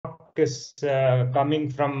is coming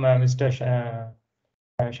from Mr.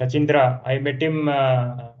 Shachindra. I met him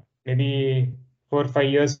maybe 4 or 5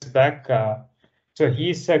 years back. So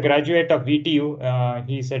he's a graduate of VTU.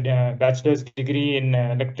 He's a bachelor's degree in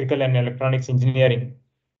electrical and electronics engineering.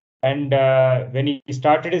 And when he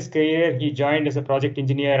started his career, he joined as a project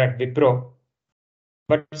engineer at Wipro.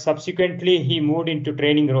 But subsequently, he moved into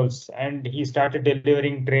training roles and he started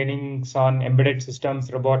delivering trainings on embedded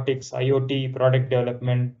systems, robotics, IoT, product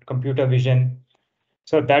development, computer vision.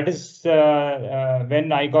 So that is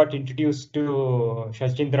when I got introduced to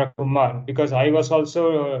Shachindra Kumar, because I was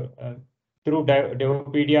also through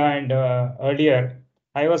Devopedia and earlier,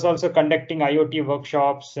 I was also conducting IoT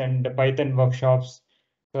workshops and Python workshops.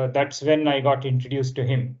 So that's when I got introduced to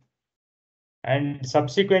him. And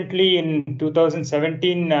subsequently in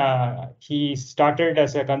 2017, he started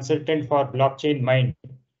as a consultant for Blockchain Mind.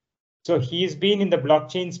 So he's been in the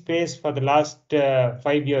blockchain space for the last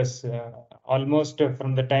 5 years, almost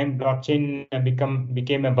from the time blockchain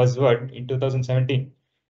became a buzzword in 2017.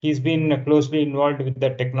 He's been closely involved with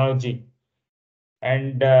the technology.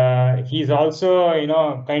 And he's also,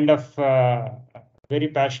 kind of very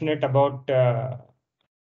passionate about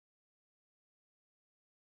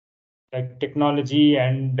like technology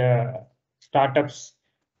and startups.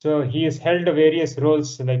 So he has held various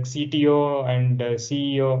roles like CTO and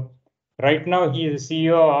CEO. Right now, he is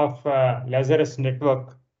CEO of Lazarus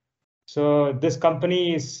Network. So this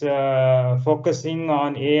company is focusing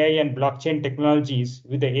on AI and blockchain technologies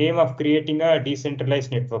with the aim of creating a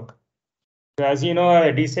decentralized network. So as you know,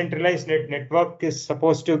 a decentralized network is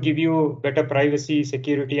supposed to give you better privacy,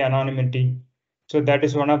 security, anonymity. So that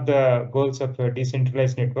is one of the goals of a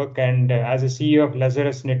decentralized network. And as a CEO of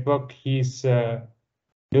Lazarus Network, he's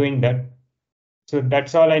doing that. So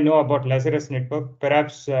that's all I know about Lazarus Network.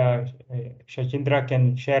 Perhaps Shachindra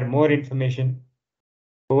can share more information.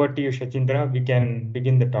 Over to you, Shachindra. We can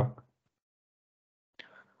begin the talk.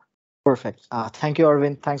 Perfect. Thank you,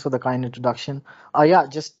 Arvind. Thanks for the kind introduction. Yeah,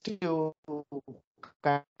 just to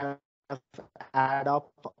kind of add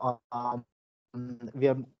up, we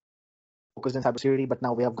are focused in cybersecurity, but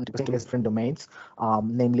now we have gone to different domains,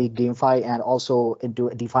 namely GameFi and also into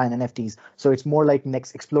DeFi and NFTs. So it's more like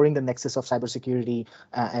exploring the nexus of cybersecurity,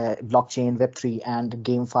 blockchain, Web3, and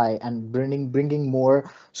GameFi, and bringing more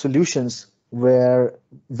solutions where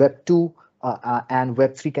Web2 and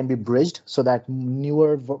Web3 can be bridged, so that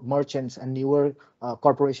newer merchants and newer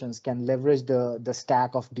corporations can leverage the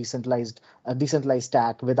stack of decentralized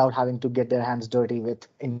stack without having to get their hands dirty with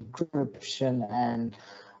encryption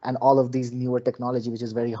and all of these newer technology, which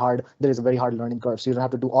is very hard. There is a very hard learning curve. So you don't have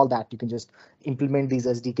to do all that. You can just implement these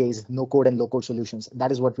SDKs, no code and low code solutions.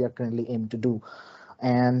 That is what we are currently aiming to do.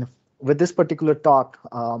 And with this particular talk,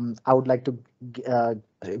 I would like to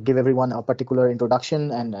give everyone a particular introduction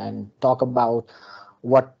and talk about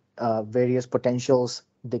what various potentials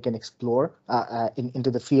they can explore into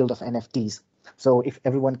the field of NFTs. So if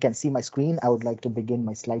everyone can see my screen, I would like to begin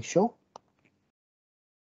my slideshow.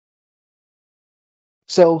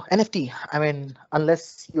 So NFT, I mean,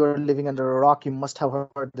 unless you're living under a rock, you must have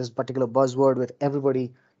heard this particular buzzword with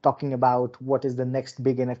everybody talking about what is the next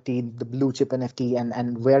big NFT, the blue chip NFT,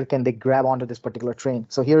 and where can they grab onto this particular train.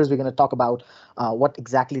 So here is we're going to talk about what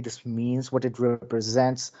exactly this means, what it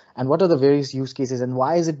represents, and what are the various use cases, and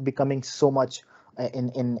why is it becoming so much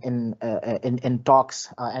in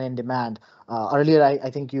talks and in demand. Earlier, I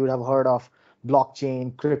think you would have heard of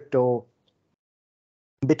blockchain, crypto,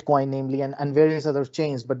 Bitcoin, namely, and various other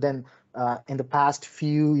chains. But then in the past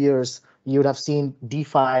few years, you would have seen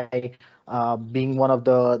DeFi being one of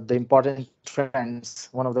the important trends,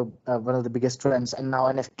 one of the biggest trends, and now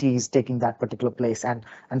NFTs taking that particular place, and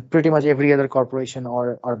pretty much every other corporation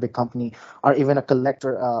or big company or even a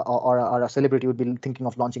collector or a celebrity would be thinking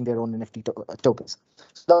of launching their own NFT tokens.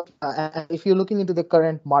 So and if you're looking into the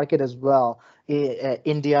current market as well,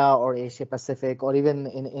 India or Asia Pacific or even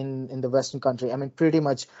in the Western country, I mean, pretty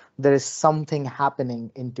much there is something happening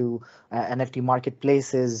into NFT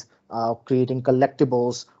marketplaces, creating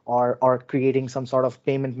collectibles or creating some sort of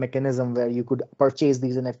payment mechanism where you could purchase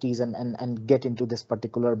these NFTs and get into this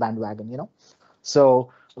particular bandwagon, you know.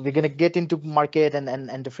 So we're going to get into market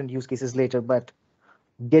and different use cases later, but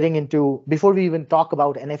getting into, before we even talk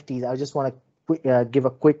about NFTs, I just want to give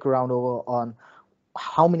a quick round over on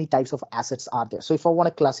how many types of assets are there. So if I want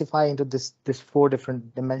to classify into this 4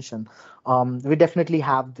 different dimension, we definitely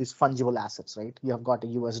have these fungible assets, right? You have got a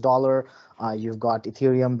US dollar, you've got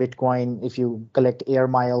Ethereum, Bitcoin. If you collect air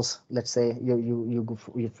miles, let's say you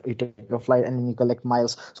take a flight and then you collect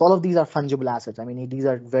miles. So all of these are fungible assets. I mean, these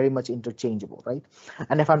are very much interchangeable, right?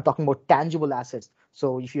 And if I'm talking about tangible assets,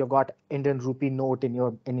 So if you've got Indian rupee note in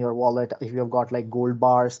your wallet, if you've got like gold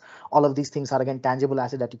bars, all of these things are again tangible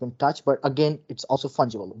asset that you can touch. But again, it's also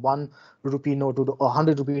fungible. One rupee note would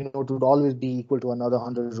 100 rupee note would always be equal to another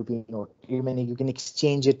 100 rupee note. You mean you can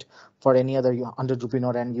exchange it for any other 100 rupee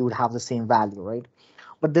note and you would have the same value, right?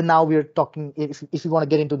 But then now we're talking, if you want to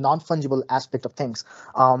get into non-fungible aspect of things,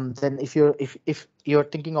 then if you're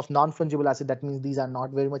thinking of non-fungible asset, that means these are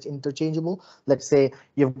not very much interchangeable. Let's say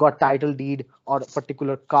you've got title deed or a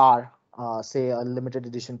particular car, say a limited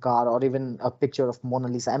edition car, or even a picture of Mona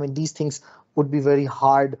Lisa. I mean, these things would be very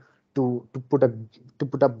hard to put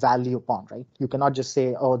up value upon, right? You cannot just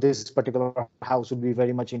say, oh, this particular house would be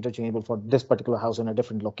very much interchangeable for this particular house in a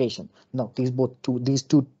different location. No, these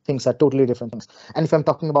two things are totally different things. And if I'm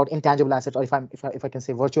talking about intangible assets, or if I can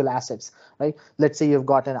say virtual assets, right? Let's say you've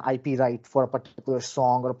got an IP right for a particular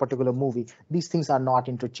song or a particular movie. These things are not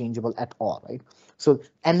interchangeable at all, right? So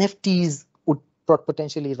NFTs would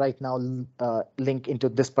potentially right now link into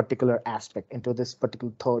this particular aspect, into this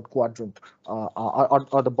particular third quadrant,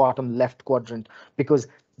 or the bottom left quadrant, because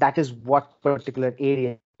that is what particular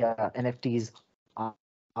area NFTs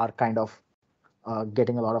are kind of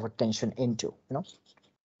getting a lot of attention into,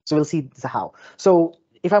 So we'll see how. So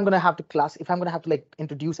if I'm gonna have to like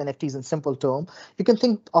introduce NFTs in simple term, you can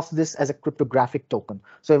think of this as a cryptographic token.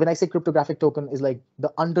 So when I say cryptographic token, is like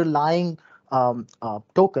the underlying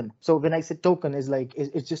token. So when I say token, is like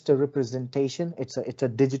it's just a representation. It's a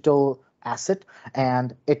digital asset,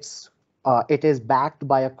 and it is backed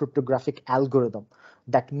by a cryptographic algorithm.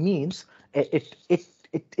 That means it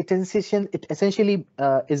essentially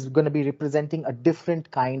is going to be representing a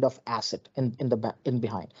different kind of asset in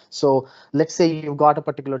behind. So let's say you've got a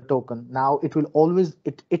particular token. Now it will always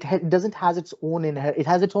it doesn't has its own it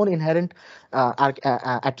has its own inherent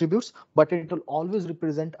attributes, but it will always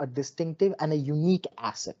represent a distinctive and a unique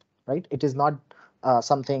asset, right? It is not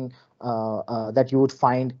something that you would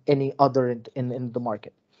find any other in the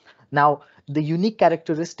market. Now, the unique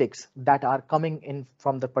characteristics that are coming in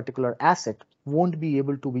from the particular asset won't be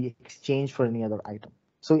able to be exchanged for any other item.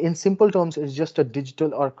 So in simple terms, it's just a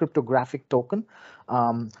digital or cryptographic token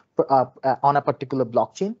on a particular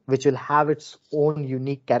blockchain, which will have its own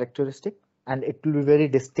unique characteristic, and it will be very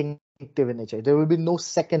distinctive in nature. There will be no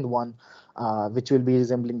second one which will be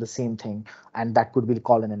resembling the same thing, and that could be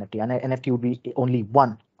called an NFT. And an NFT would be only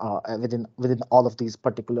one within all of these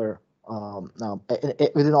particular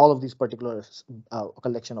within all of these particular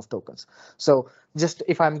collection of tokens. So just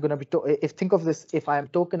if I'm going to if think of this, if I'm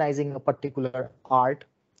tokenizing a particular art,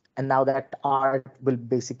 and now that art will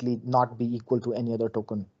basically not be equal to any other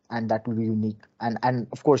token, and that will be unique, and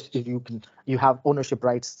of course if you have ownership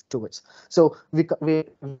rights to it. So we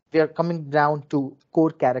are coming down to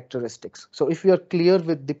core characteristics. So if you are clear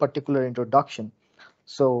with the particular introduction,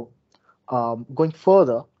 so going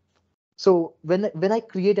further, so when I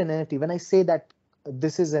create an NFT, when I say that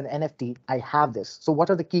this is an NFT, I have this. So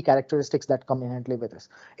what are the key characteristics that come inherently with this?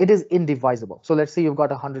 It is indivisible. So let's say you've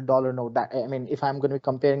got $100 note. That, I mean, if I'm going to be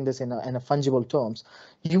comparing this in a fungible terms,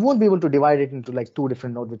 you won't be able to divide it into like two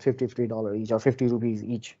different notes with $53 each or 50 rupees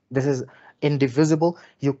each. This is indivisible.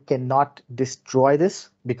 You cannot destroy this,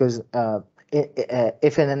 because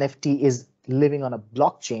if an NFT is living on a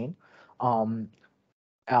blockchain,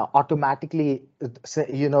 automatically,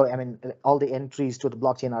 I mean, all the entries to the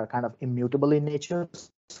blockchain are kind of immutable in nature.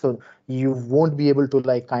 So you won't be able to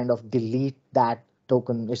like kind of delete that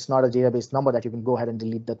token. It's not a database number that you can go ahead and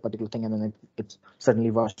delete that particular thing, and then it suddenly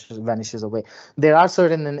vanishes away. There are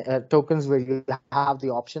certain tokens where you have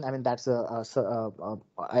the option. I mean, that's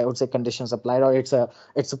I would say conditions applied, or it's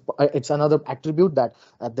another attribute that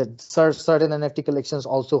the certain NFT collections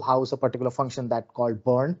also house a particular function that called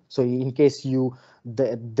burn. So in case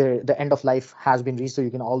the end of life has been reached, so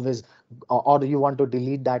you can always, or you want to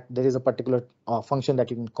delete that, there is a particular function that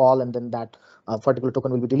you can call, and then that particular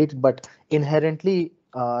token will be deleted. But inherently,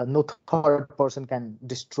 no third person can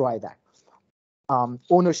destroy that.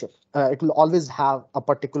 Ownership, it will always have a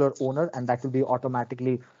particular owner, and that will be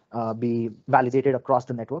automatically be validated across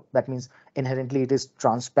the network. That means inherently it is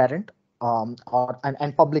transparent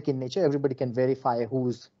and public in nature. Everybody can verify who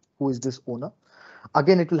is this owner.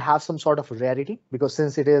 Again, it will have some sort of rarity, because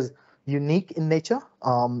since it is unique in nature,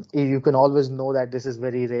 you can always know that this is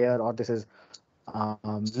very rare, or this is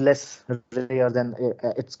less rare than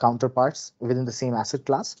its counterparts within the same asset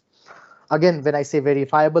class. Again, when I say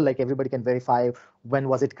verifiable, like everybody can verify when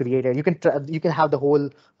was it created. You can have the whole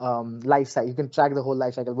life cycle. You can track the whole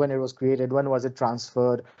life cycle, when it was created, when was it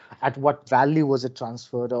transferred, at what value was it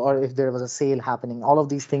transferred, or if there was a sale happening. All of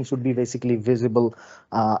these things should be basically visible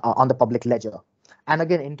on the public ledger. And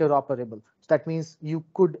again, interoperable. So that means you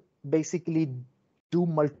could basically do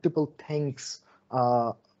multiple things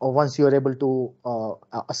once you're able to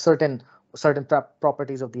a certain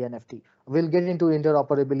properties of the NFT. We'll get into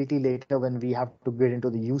interoperability later when we have to get into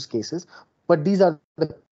the use cases, but these are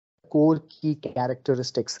the core key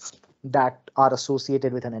characteristics that are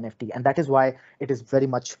associated with an NFT, and that is why it is very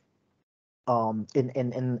much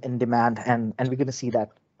in demand, and we're going to see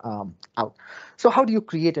that out. So how do you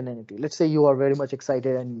create an NFT? Let's say you are very much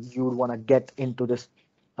excited and you would want to get into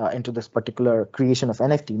this particular creation of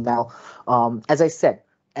NFT. Now, as I said,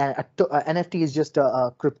 NFT is just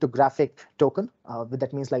a cryptographic token.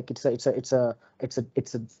 That means like it's a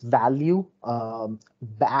value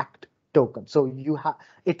backed token. So you have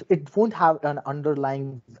it won't have an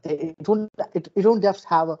underlying it won't just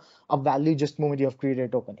have a value just moment you have created a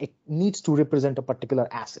token. It needs to represent a particular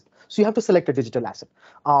asset. So you have to select a digital asset.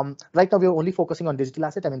 Right now we are only focusing on digital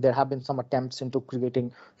asset. I mean, there have been some attempts into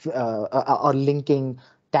creating or linking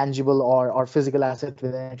tangible or physical asset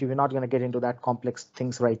with NFT. We're not going to get into that complex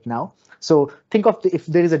things right now. So think of if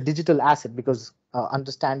there is a digital asset, because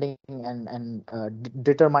understanding and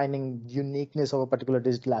determining uniqueness of a particular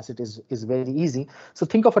digital asset is very easy. So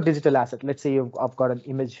think of a digital asset. Let's say I've got an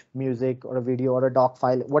image, music, or a video, or a doc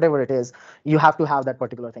file, whatever it is. You have to have that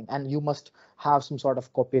particular thing, and you must have some sort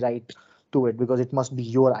of copyright to it because it must be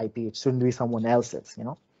your IP. It shouldn't be someone else's.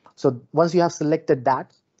 So once you have selected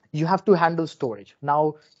that, you have to handle storage.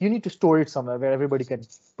 Now you need to store it somewhere where everybody can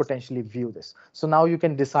potentially view this. So now you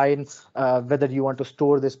can decide whether you want to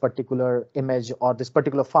store this particular image or this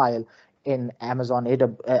particular file in Amazon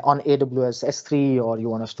on AWS S3, or you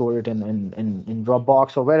want to store it in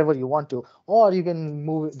Dropbox or wherever you want to, or you can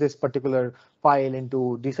move this particular file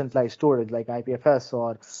into decentralized storage like IPFS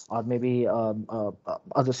or maybe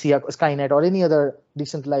other Skynet or any other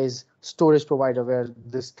decentralized storage provider where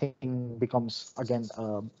this thing becomes again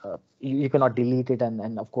you cannot delete it,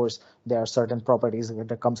 and of course there are certain properties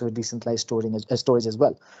that comes with decentralized storage as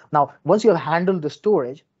well. Now once you have handled the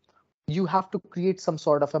storage, you have to create some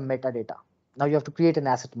sort of a metadata. Now you have to create an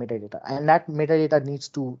asset metadata, and that metadata needs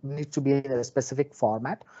to be in a specific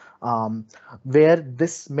format, where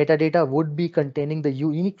this metadata would be containing the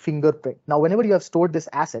unique fingerprint. Now whenever you have stored this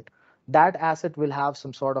asset, that asset will have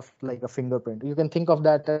some sort of like a fingerprint. You can think of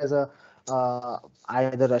that as a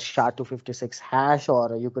either a SHA-256 hash,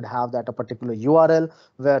 or you could have that a particular URL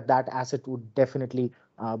where that asset would definitely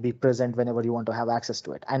be present whenever you want to have access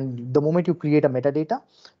to it. And the moment you create a metadata,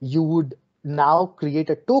 you would now create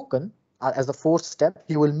a token. As the fourth step,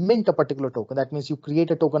 you will mint a particular token. That means you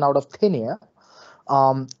create a token out of thin air,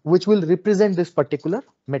 which will represent this particular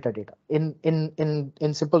metadata.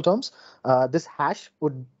 In simple terms, this hash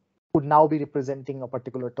would now be representing a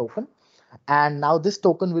particular token, and now this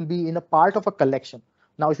token will be in a part of a collection.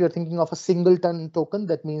 Now, if you're thinking of a singleton token,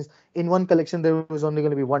 that means in one collection there is only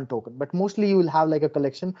going to be one token, but mostly you will have like a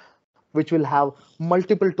collection which will have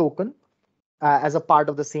multiple token as a part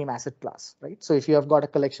of the same asset class, right? So if you have got a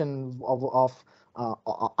collection of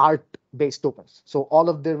art-based tokens, so all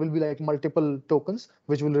of there will be like multiple tokens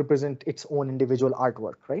which will represent its own individual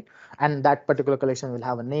artwork, right? And that particular collection will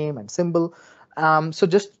have a name and symbol. So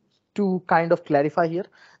just to kind of clarify here,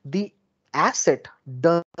 the asset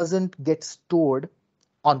doesn't get stored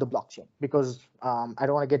on the blockchain, because I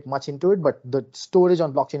don't want to get much into it, but the storage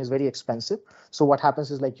on blockchain is very expensive. So what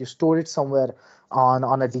happens is like you store it somewhere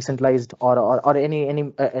on a decentralized or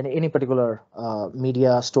any particular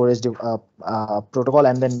media storage protocol,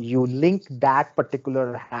 and then you link that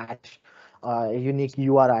particular hash, unique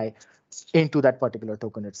URI, into that particular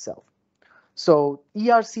token itself. So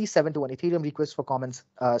ERC-721, Ethereum request for comments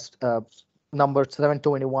number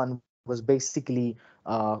 721, was basically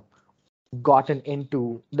gotten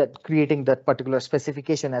into that, creating that particular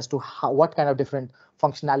specification as to what kind of different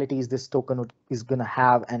functionalities this token is going to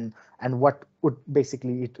have, and what would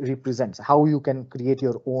basically it represents, how you can create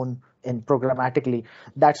your own and programmatically.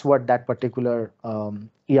 That's what that particular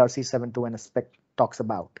ERC-721 spec talks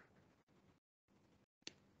about.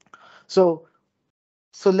 So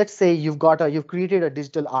let's say you've created a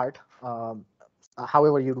digital art,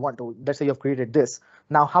 however you'd want to. Let's say you've created this.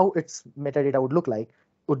 Now how its metadata would look like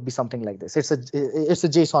would be something like this. It's a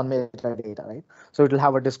JSON metadata, right? So it will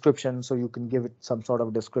have a description, so you can give it some sort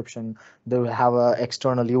of description. They will have an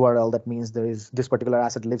external URL, that means there is this particular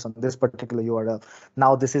asset lives on this particular URL.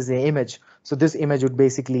 Now this is the image, so this image would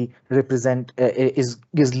basically represent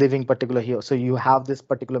is living particular here. So you have this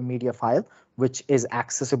particular media file which is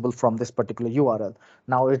accessible from this particular URL.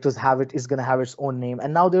 Now it is going to have its own name,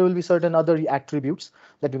 and now there will be certain other attributes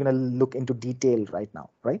that we're going to look into detail right now,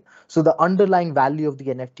 right? So the underlying value of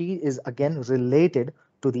the NFT is again related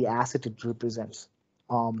to the asset it represents.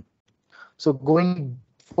 So going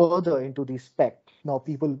further into the spec, Now,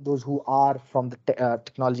 people, those who are from the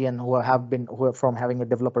technology and who are from having a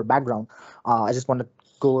developer background, I just want to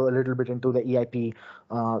go a little bit into the EIP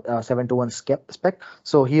 721 spec.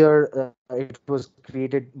 So here it was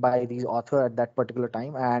created by these author at that particular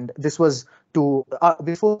time, and this was to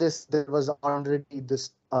before this there was already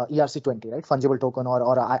this ERC20, right, fungible token,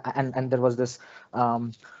 and there was this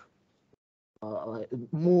um,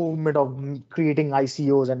 movement of creating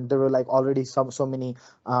ICOs, and there were like already so many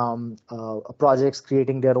projects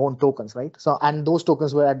creating their own tokens, right? So, and those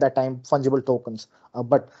tokens were at that time fungible tokens.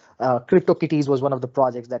 But CryptoKitties was one of the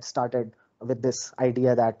projects that started with this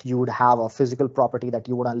idea that you would have a physical property that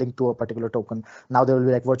you would link to a particular token. Now there will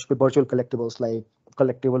be like virtual collectibles, like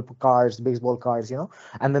collectible cards, baseball cards,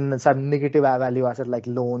 and then some negative value asset like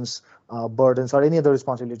loans, burdens, or any other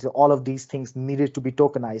responsibility. All of these things needed to be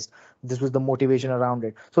tokenized. This was the motivation around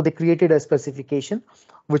it. So they created a specification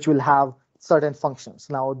which will have certain functions.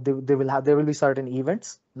 Now there will be certain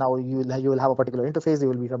events. Now you will have a particular interface. There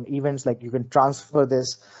will be some events like you can transfer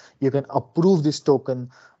this, you can approve this token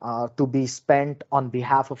to be spent on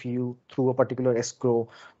behalf of you through a particular escrow.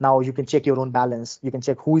 Now you can check your own balance. You can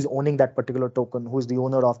check who is owning that particular token, who is the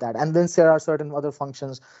owner of that, and then there are certain other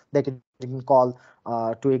functions that you can call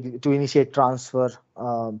to initiate transfer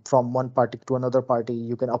from one party to another party.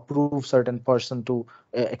 You can approve certain person to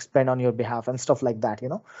expend on your behalf and stuff like that.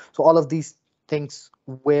 So all of these things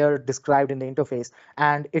were described in the interface,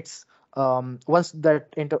 and it's once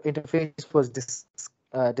that interface was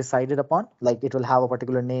decided upon, like it will have a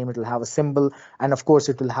particular name, it will have a symbol, and of course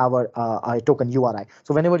it will have a token URI.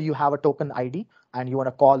 So whenever you have a token ID and you want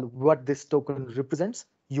to call what this token represents,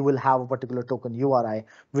 you will have a particular token URI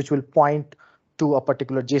which will point to a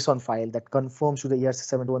particular JSON file that conforms to the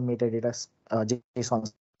ERC71 metadata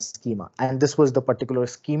JSON schema. And this was the particular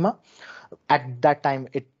schema. At that time,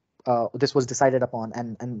 this was decided upon,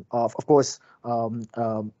 and of course,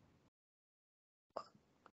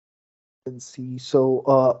 let's see.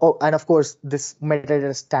 So, and of course, this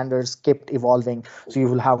metadata standards kept evolving. So you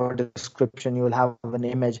will have a description, you will have an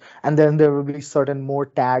image, and then there will be certain more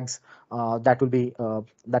tags that will be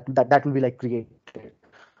that will be like created.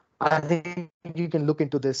 I think you can look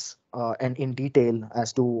into this and in detail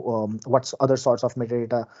as to what other sorts of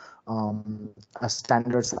metadata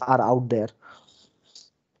standards are out there.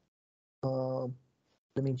 Uh,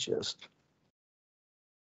 Let me just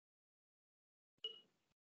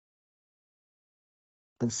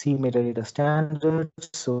see metadata standards.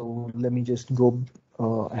 So let me just go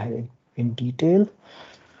ahead in detail.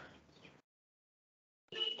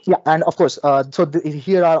 Yeah, and of course, so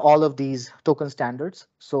here are all of these token standards.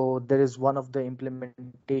 So there is one of the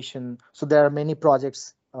implementation. So there are many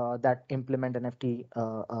projects that implement NFT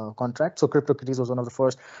contract. So CryptoKitties was one of the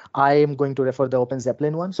first. I am going to refer the Open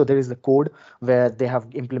Zeppelin one. So there is the code where they have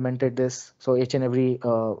implemented this. So each and every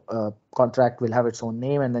contract will have its own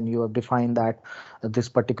name, and then you have defined that this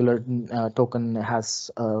particular token has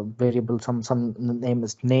variable, some name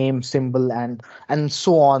is name, symbol, and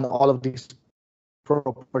so on. All of these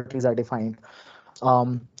properties are defined.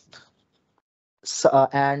 Um,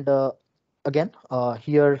 and again,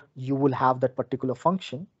 here you will have that particular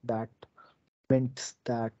function that mints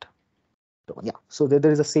that. Yeah, so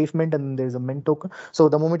there is a safe mint and there is a mint token. So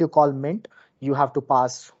the moment you call mint, you have to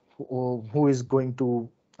pass who is going to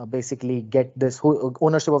basically get this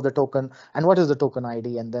ownership of the token and what is the token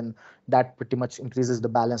ID, and then that pretty much increases the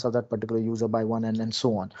balance of that particular user by one, and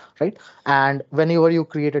so on, right? And whenever you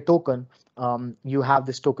create a token, you have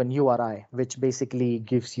this token URI, which basically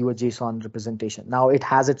gives you a JSON representation. Now it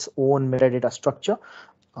has its own metadata structure.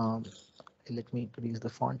 Um, Let me increase the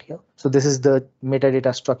font here. So this is the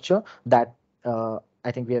metadata structure that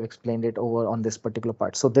I think we have explained it over on this particular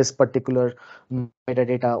part. So this particular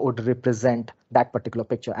metadata would represent that particular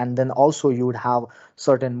picture. And then also you would have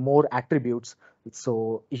certain more attributes.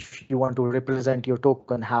 So if you want to represent your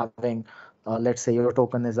token having, let's say your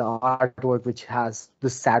token is an artwork which has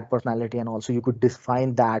this sad personality, and also you could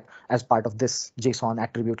define that as part of this JSON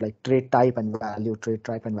attribute like trait type and value, trait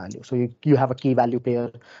type and value. So you have a key value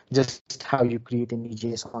pair, just how you create any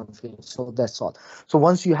JSON field. So that's all. So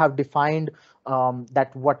once you have defined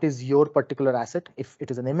that what is your particular asset, if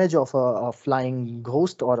it is an image of a flying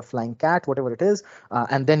ghost or a flying cat, whatever it is,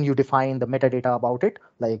 and then you define the metadata about it,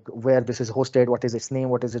 like where this is hosted, what is its name,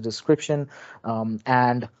 what is the description,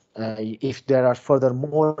 and if there are further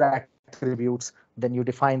more attributes, then you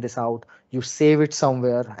define this out, you save it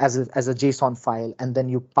somewhere as a JSON file, and then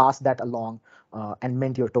you pass that along and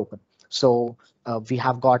mint your token. So we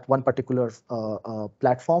have got one particular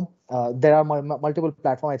platform there are multiple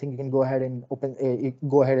platforms. I think you can go ahead and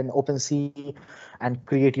OpenSea and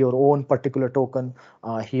create your own particular token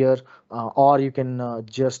here, or you can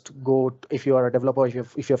just go if you are a developer,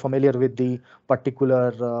 if you're familiar with the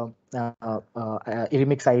particular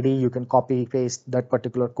remix ID, you can copy paste that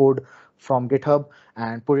particular code from GitHub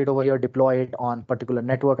and put it over here, deploy it on particular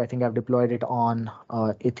network. I think I've deployed it on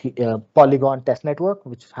Polygon test network,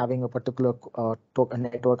 which is having a particular token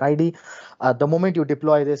network ID. The moment you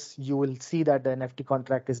deploy this, you will see that the NFT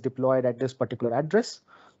contract is deployed at this particular address.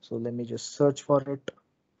 So let me just search for it.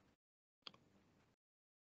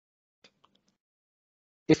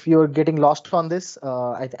 If you're getting lost on this,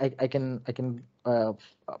 I can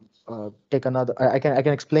take another. I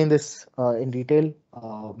can explain this in detail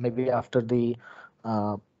maybe after the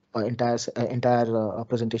entire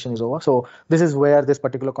presentation is over. So this is where this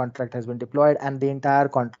particular contract has been deployed, and the entire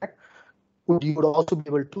contract you would also be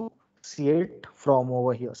able to see it from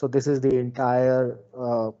over here. So this is the entire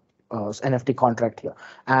NFT contract here,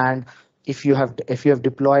 and if you have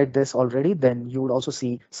deployed this already, then you would also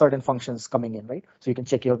see certain functions coming in, right? So you can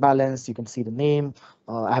check your balance, you can see the name.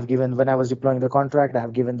 I have given, when I was deploying the contract, I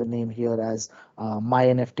have given the name here as my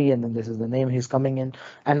NFT, and then this is the name he's coming in.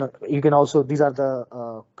 And you can also, these are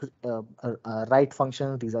the write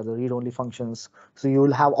functions, these are the read-only functions. So you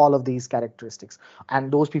will have all of these characteristics.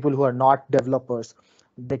 And those people who are not developers,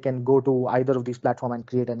 they can go to either of these platforms and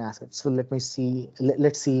create an asset. So let me see,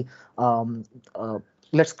 let's see,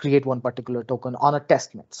 let's create one particular token on a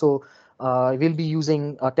test net. So we'll be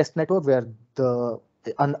using a test network where the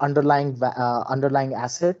underlying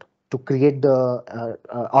asset to create the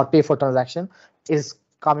or pay for transaction is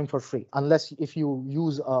coming for free. Unless if you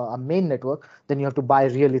use a main network, then you have to buy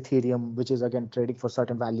real Ethereum, which is again trading for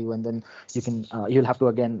certain value, and then you can you'll have to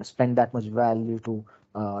again spend that much value to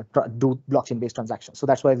do blockchain-based transactions. So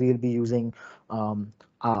that's why we'll be using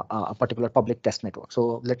a particular public test network.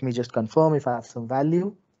 So let me just confirm if I have some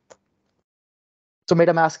value. So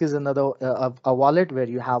MetaMask is another a wallet where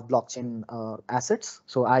you have blockchain assets.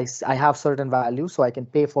 So I have certain values, so I can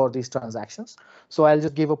pay for these transactions. So I'll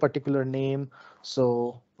just give a particular name.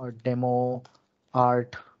 So a demo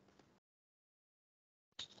art,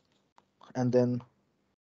 and then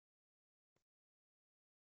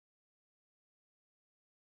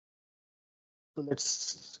so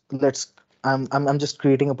let's I'm just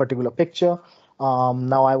creating a particular picture.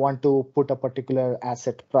 Now I want to put a particular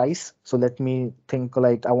asset price. So let me think,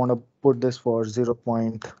 like I want to put this for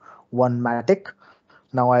 0.1 Matic.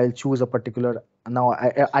 Now I'll choose a particular. Now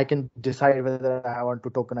I can decide whether I want to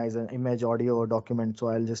tokenize an image, audio, or document. So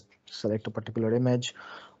I'll just select a particular image.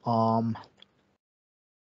 Let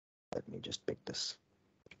me just pick this.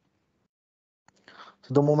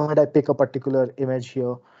 So the moment I pick a particular image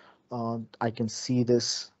here, I can see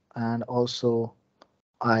this, and also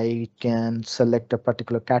I can select a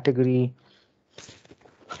particular category.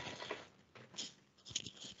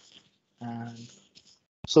 And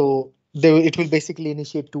so it will basically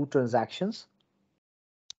initiate two transactions.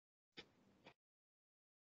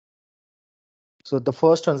 So the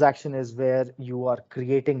first transaction is where you are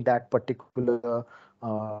creating that particular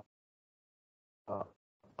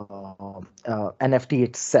NFT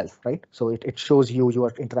itself, right? So it shows you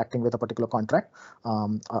are interacting with a particular contract,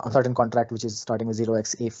 a certain contract which is starting with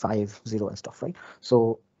 0xA50 and stuff, right?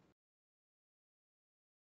 So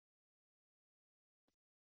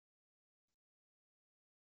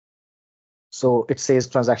it says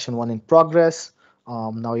transaction 1 in progress.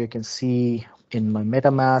 Now you can see in my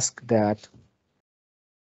MetaMask that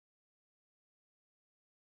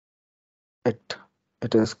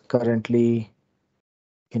it is currently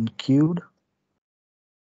in queued.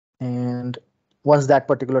 And once that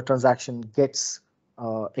particular transaction gets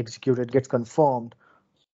executed, gets confirmed,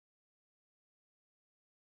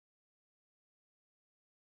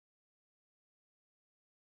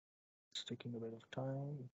 it's taking a bit of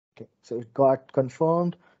time. Okay, so it got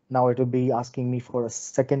confirmed. Now it will be asking me for a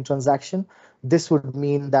second transaction. This would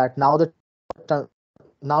mean that now the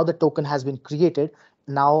token has been created.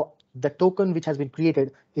 Now the token which has been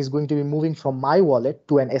created is going to be moving from my wallet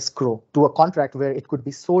to an escrow, to a contract where it could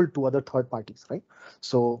be sold to other third parties, right?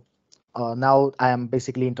 So now I am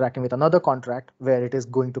basically interacting with another contract where it is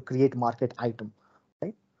going to create market item,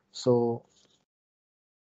 right? So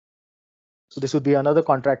this would be another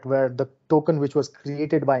contract where the token which was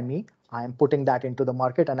created by me, I am putting that into the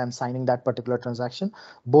market and I'm signing that particular transaction.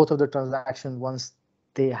 Both of the transactions, once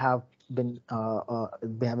they have been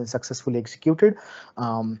successfully executed,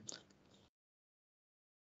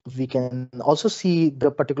 we can also see the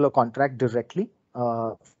particular contract directly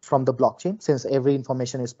from the blockchain, since every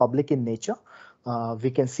information is public in nature.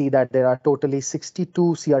 we can see that there are totally 62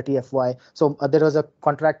 CRTFY. So there was a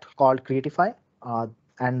contract called Creatify,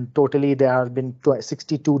 and totally there have been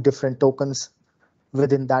 62 different tokens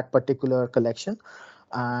within that particular collection.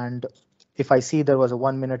 And if I see, there was a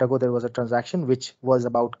 1 minute ago, there was a transaction which was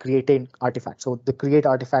about creating artifact. So the create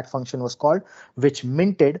artifact function was called, which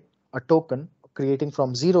minted a token creating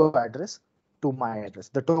from 0 address to my address.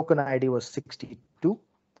 The token ID was 62.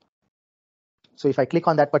 So if I click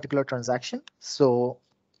on that particular transaction, so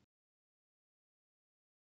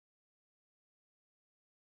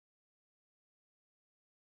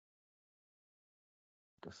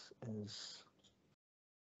this is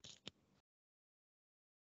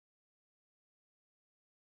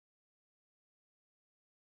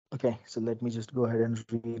okay. So let me just go ahead and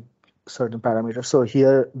read certain parameters. So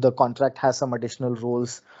here the contract has some additional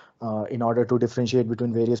roles in order to differentiate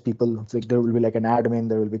between various people. Like there will be like an admin,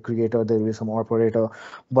 there will be creator, there will be some operator.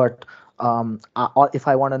 But if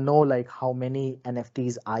I want to know like how many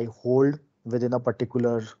NFTs I hold within a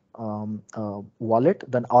particular wallet,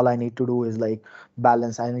 then all I need to do is like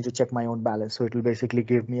balance. I need to check my own balance. So it will basically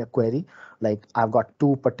give me a query like I've got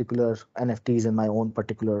 2 particular NFTs in my own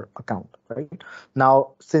particular account, right?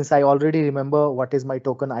 Now, since I already remember what is my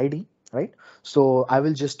token ID, right? So I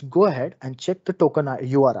will just go ahead and check the token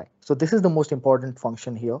URI. So this is the most important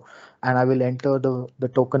function here, and I will enter the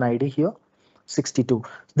token ID here. 62.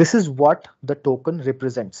 This is what the token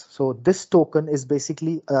represents. So this token is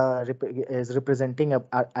basically is representing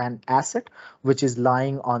an asset which is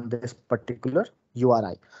lying on this particular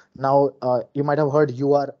URI. Now you might have heard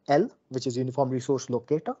URL, which is Uniform Resource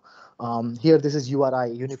Locator. Here this is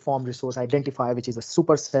URI, Uniform Resource Identifier, which is a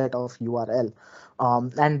superset of URL.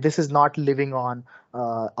 And this is not living on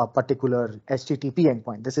a particular HTTP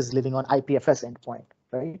endpoint. This is living on IPFS endpoint,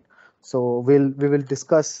 right? So we will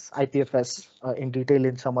discuss IPFS in detail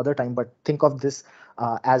in some other time, but think of this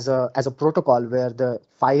as a protocol where the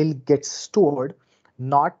file gets stored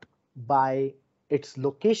not by its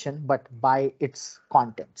location, but by its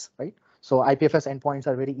contents, right? So IPFS endpoints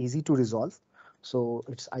are very easy to resolve. So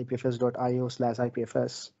it's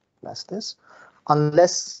ipfs.io/IPFS/this.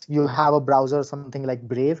 Unless you have a browser, something like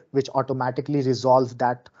Brave, which automatically resolves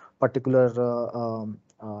that particular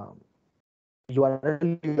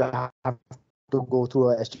URL, you have to go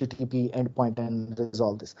through a HTTP endpoint and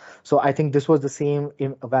resolve this. So I think this was the same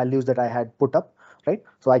values that I had put up, right?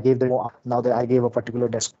 So I gave now that I gave a particular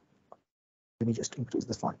desk. Let me just increase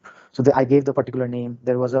this font. So I gave the particular name.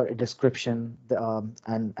 There was a description,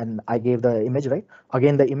 and I gave the image, right?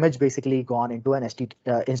 Again, the image basically gone into an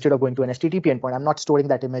instead of going to an HTTP endpoint. I'm not storing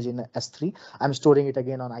that image in S3. I'm storing it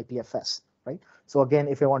again on IPFS, right? So again,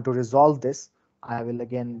 if I want to resolve this, I will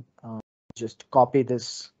again just copy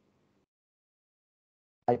this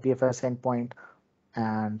IPFS endpoint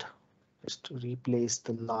and just replace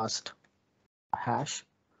the last hash.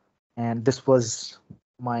 And this was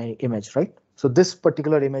my image, right? So this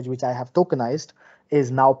particular image, which I have tokenized,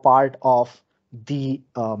 is now part of the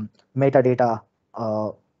metadata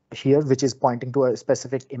here, which is pointing to a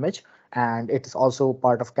specific image. And it's also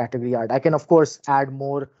part of category art. I can, of course, add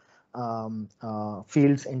more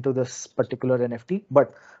fields into this particular NFT,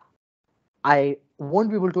 but I won't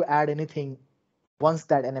be able to add anything once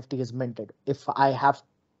that NFT is minted. If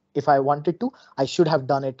I wanted to, I should have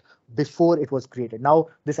done it before it was created. Now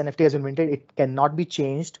this NFT has been minted, it cannot be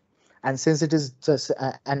changed. And since it is just,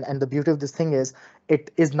 and the beauty of this thing is it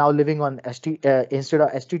is now living on instead of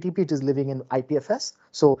HTTP, it is living in IPFS.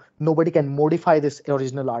 So nobody can modify this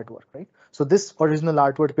original artwork, right? So this original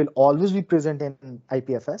artwork will always be present in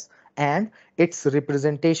IPFS, and its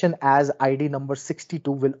representation as ID number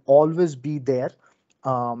 62 will always be there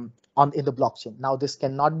in the blockchain. Now this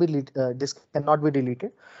cannot be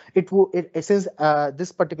deleted. Since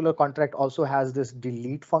this particular contract also has this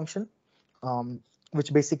delete function,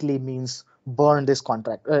 which basically means burn this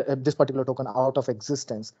contract, this particular token out of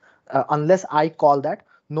existence. Unless I call that,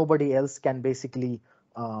 nobody else can basically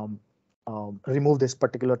remove this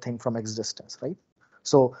particular thing from existence, right?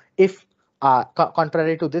 So if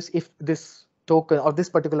contrary to this, if this token or this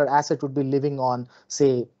particular asset would be living on,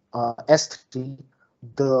 say, S3,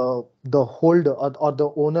 the holder or the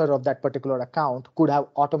owner of that particular account could have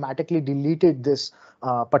automatically deleted this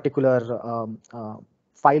particular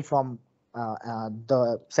file from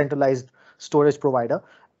the centralized storage provider.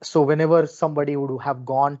 So whenever somebody would have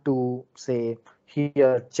gone to, say,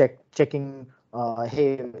 here checking,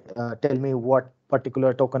 hey, tell me what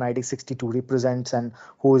particular token ID 62 represents and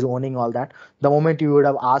who is owning all that, the moment you would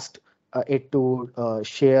have asked it to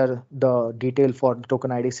share the detail for the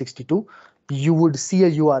token ID 62, you would see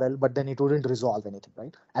a URL, but then it wouldn't resolve anything,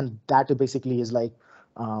 right? And that basically is like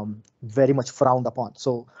very much frowned upon.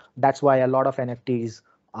 So that's why a lot of NFTs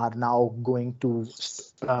are now going to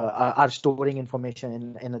are storing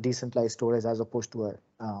information in a decentralized storage as opposed to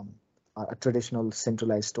a traditional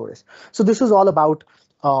centralized storage. So this is all about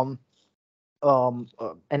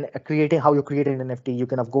and creating how you create an NFT. You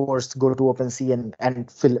can of course go to OpenSea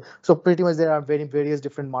and fill. So pretty much there are various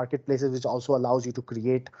different marketplaces which also allows you to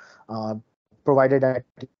create, provided that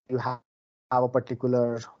you have a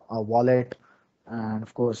particular wallet. And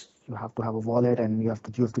of course you have to have a wallet, and you have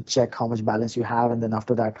to check how much balance you have, and then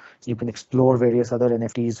after that you can explore various other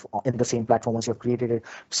NFTs in the same platform once you've created it.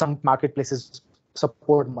 Some marketplaces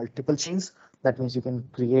support multiple chains. That means you can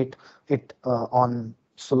create it on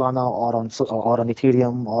Solana or on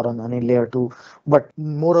Ethereum or on any layer two, but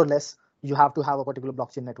more or less you have to have a particular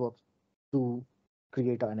blockchain network to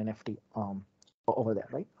create an NFT over there,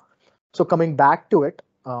 right? So coming back to it,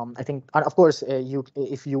 I think, and of course, you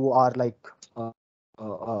if you are like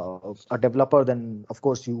a developer, then of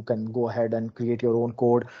course you can go ahead and create your own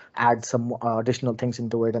code, add some additional things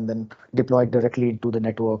into it, and then deploy it directly into the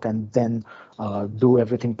network, and then do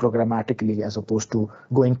everything programmatically as opposed to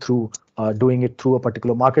doing it through a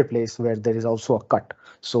particular marketplace where there is also a cut.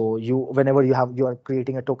 So whenever you are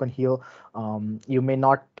creating a token here, you may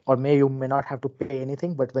not or you may not have to pay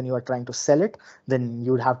anything, but when you are trying to sell it, then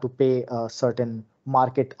you would have to pay a certain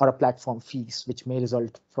market or a platform fees, which may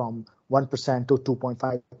result from 1% to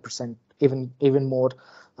 2.5%, even more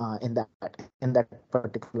in that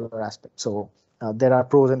particular aspect. So there are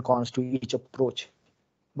pros and cons to each approach.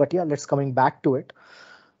 But yeah, let's coming back to it.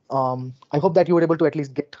 I hope that you were able to at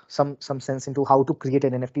least get some sense into how to create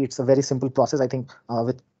an NFT. It's a very simple process. I think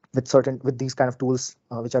with these kind of tools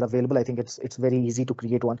which are available, I think it's very easy to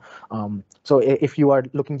create one. So if you are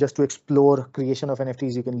looking just to explore creation of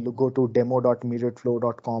NFTs, you can go to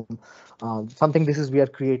demo.myriadflow.com. Something this is we are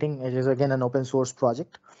creating. It is again an open source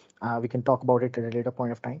project. We can talk about it at a later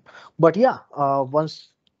point of time. But yeah, once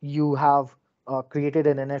you have created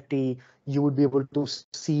an NFT, you would be able to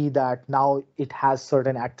see that now it has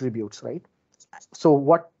certain attributes, right? So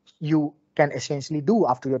what you can essentially do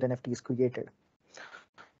after your NFT is created.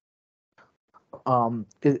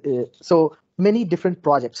 So many different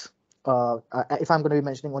projects. If I'm going to be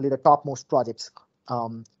mentioning only the topmost projects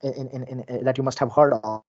that you must have heard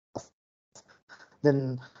of,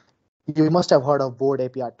 then you must have heard of Board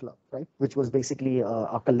API Club, right? Which was basically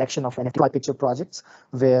a collection of NFT picture projects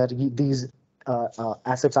where these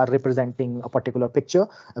assets are representing a particular picture,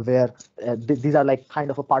 where these are like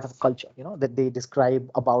kind of a part of culture, that they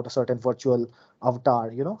describe about a certain virtual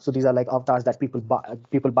avatar, so these are like avatars that people buy,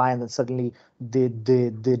 and then suddenly the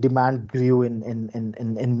demand grew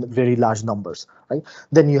in very large numbers, right?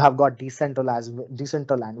 Then you have got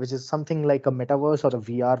Decentraland, which is something like a metaverse or a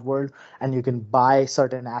VR world, and you can buy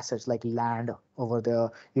certain assets like land over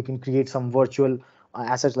there. You can create some virtual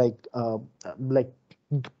assets like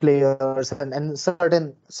players and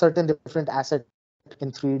certain different asset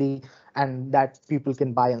in 3D, and that people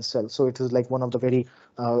can buy and sell. So it is like one of the very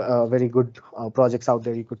good projects out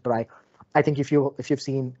there you could try. I think if you've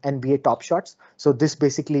seen NBA Top Shots, so this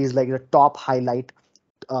basically is like the top highlight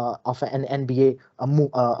of an NBA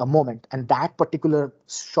a moment, and that particular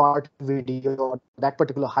short video, that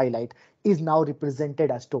particular highlight is now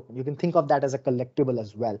represented as token. You can think of that as a collectible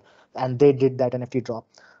as well, and they did that NFT drop.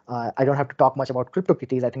 I don't have to talk much about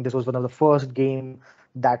CryptoKitties. I think this was one of the first game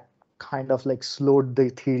that kind of like slowed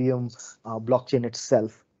the Ethereum blockchain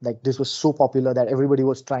itself. Like this was so popular that everybody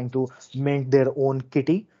was trying to mint their own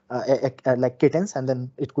kitty, like kittens, and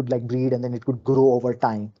then it could like breed, and then it could grow over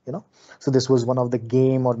time. So this was one of the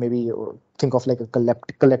game, or maybe think of like a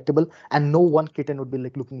collectible, and no one kitten would be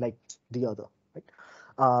like looking like the other,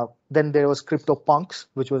 right? Then there was CryptoPunks,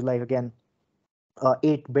 which was like again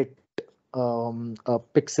 8-bit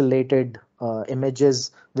pixelated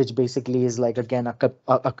images, which basically is like again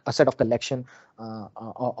a set of collection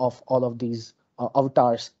of all of these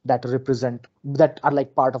avatars that are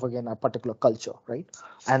like part of again a particular culture, right?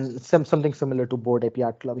 And something similar to Board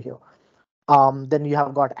API Club here. Then you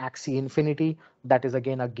have got Axie Infinity, that is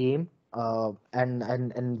again a game,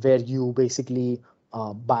 and where you basically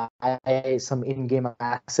buy some in-game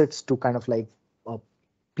assets to kind of like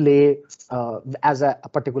play as a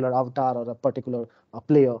particular avatar or a particular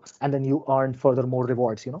player, and then you earn further more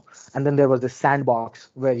rewards. And then there was this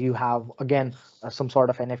sandbox where you have again some sort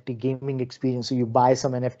of NFT gaming experience. So you buy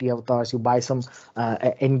some NFT avatars, you buy some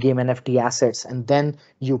in-game NFT assets, and then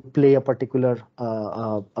you play a particular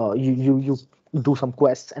you do some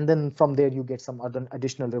quests, and then from there you get some other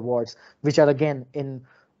additional rewards, which are again in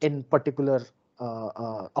particular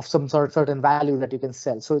of some certain value that you can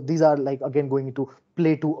sell. So these are like again going into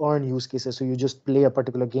play to earn use cases. So you just play a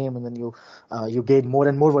particular game and then you gain more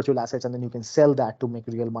and more virtual assets and then you can sell that to make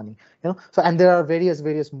real money. So and there are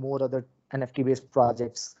various more other NFT based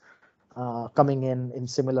projects coming in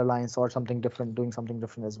similar lines or something different, doing something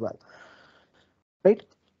different as well, right?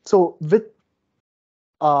 So with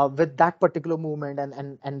that particular movement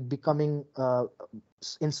and becoming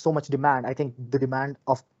in so much demand, I think the demand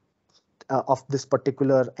of this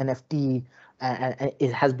particular NFT and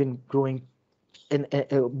it has been growing in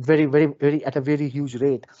a very at a very huge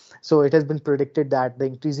rate. So it has been predicted that the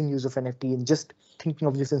increasing use of NFT and just thinking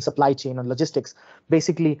of this in supply chain and logistics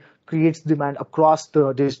basically creates demand across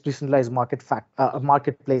the decentralized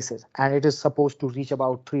marketplaces, and it is supposed to reach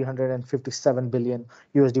about 357 billion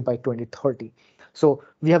USD by 2030. So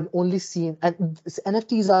we have only seen, and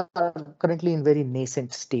NFTs are currently in very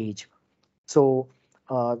nascent stage. So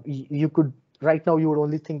you could right now you were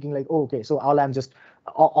only thinking like, oh, okay, so all I'm just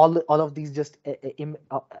all of these just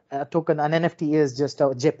a token, an NFT is just a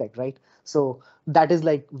JPEG, right? So that is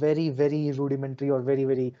like very rudimentary or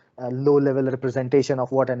very low level representation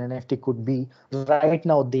of what an NFT could be. Right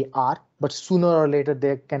now they are, but sooner or later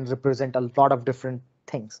they can represent a lot of different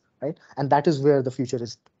things, right? And that is where the future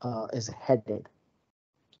is headed.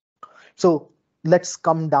 So let's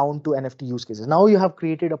come down to NFT use cases. Now you have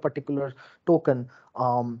created a particular token.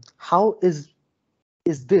 How is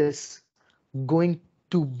this going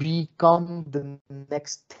to become the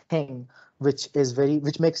next thing, which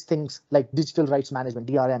makes things like digital rights management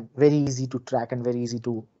 (DRM) very easy to track and very easy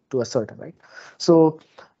to ascertain, right? So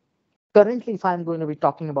currently, if I'm going to be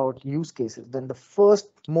talking about use cases, then the first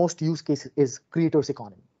most use case is creators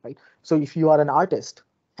economy, right? So if you are an artist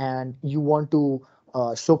and you want to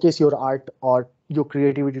showcase your art or your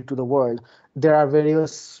creativity to the world, there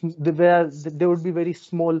would be very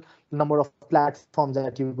small number of platforms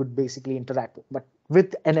that you could basically interact with. But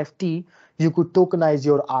with NFT, you could tokenize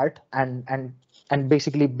your art and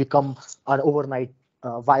basically become an overnight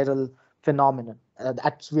viral phenomenon.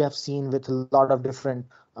 That we have seen with a lot of different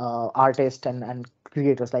artists and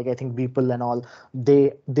creators, like I think Beeple and all.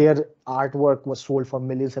 Their artwork was sold for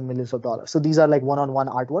millions and millions of dollars. So these are like one-on-one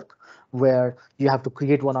artwork where you have to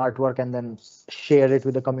create one artwork and then share it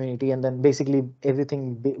with the community, and then basically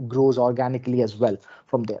everything grows organically as well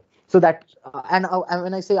from there. So that and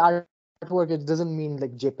when I say artwork, it doesn't mean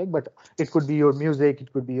like JPEG, but it could be your music,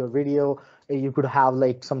 it could be your video, you could have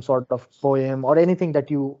like some sort of poem or anything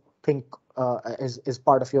that you think is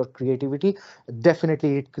part of your creativity.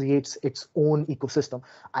 Definitely it creates its own ecosystem.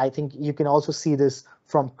 I think you can also see this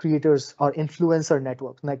from creators or influencer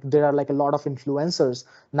networks. Like there are like a lot of influencers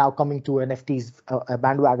now coming to NFTs a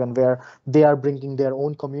bandwagon, where they are bringing their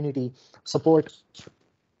own community support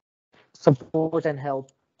and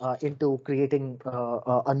help into creating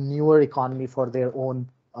a newer economy for their own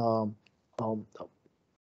um, um,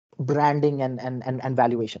 branding and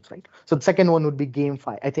valuations, right? So the second one would be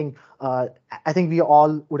GameFi. I think we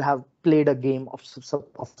all would have played a game of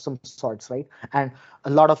some sorts, right? And a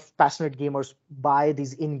lot of passionate gamers buy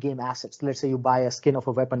these in-game assets. Let's say you buy a skin of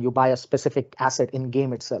a weapon, you buy a specific asset in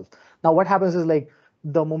game itself. Now what happens is like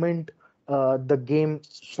the moment the game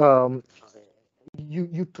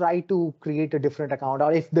you try to create a different account,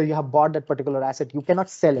 or if you have bought that particular asset, you cannot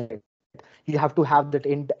sell it. You have to have that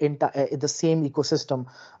in the same ecosystem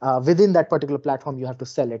within that particular platform. You have to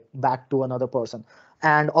sell it back to another person.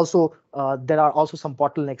 And also there are also some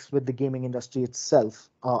bottlenecks with the gaming industry itself,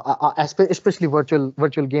 especially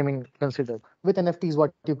virtual gaming considered. With NFTs,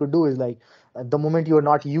 what you could do is like the moment you are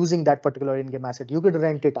not using that particular in-game asset, you could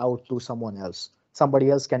rent it out to someone else. Somebody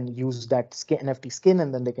else can use that NFT skin,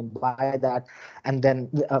 and then they can buy that, and then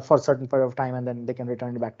for a certain period of time, and then they can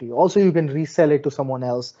return it back to you. Also, you can resell it to someone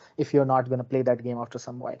else if you're not going to play that game after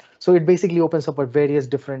some while. So it basically opens up a various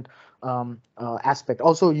different aspect.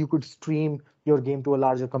 Also, you could stream your game to a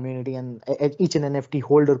larger community, and each an NFT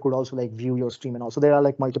holder could also like view your stream, and also there are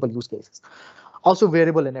like multiple use cases. Also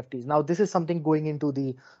wearable NFTs. Now this is something going into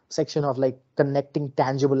the section of like connecting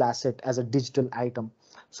tangible asset as a digital item.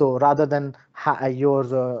 So rather than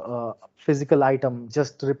your physical item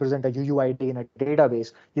just represent a UUID in a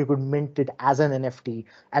database, you could mint it as an NFT.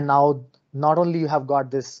 And now not only you have got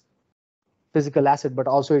this physical asset, but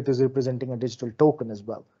also it is representing a digital token as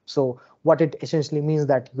well. So what it essentially means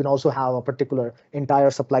that you can also have a particular entire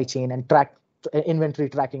supply chain and track inventory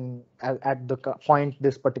tracking at the point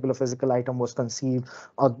this particular physical item was conceived,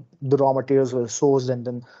 or the raw materials were sourced, and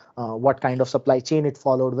then what kind of supply chain it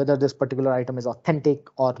followed, whether this particular item is authentic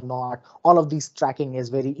or not. All of these tracking is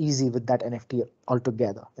very easy with that NFT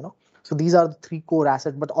altogether. So these are the three core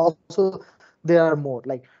assets, but also there are more.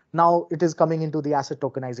 Like Now it is coming into the asset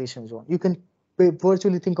tokenization zone. You can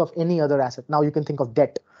virtually think of any other asset. Now you can think of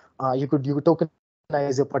debt. You could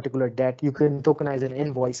tokenize a particular debt. You can tokenize an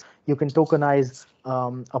invoice. You can tokenize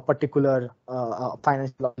a particular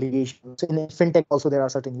financial obligation. So in fintech also there are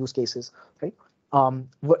certain use cases, right?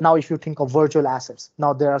 Now if you think of virtual assets,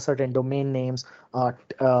 now there are certain domain names,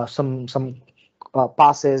 some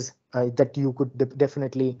passes that you could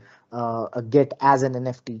definitely get as an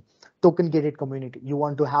NFT. Token gated community. You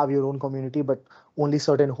want to have your own community, but only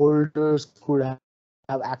certain holders could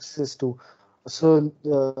have access to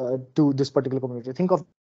this particular community. Think of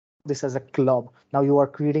this as a club. Now you are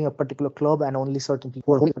creating a particular club, and only certain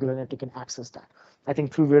people who are holding a particular NFT can access that. I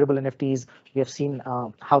think through wearable NFTs, we have seen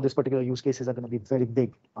how this particular use cases are going to be very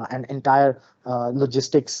big. And entire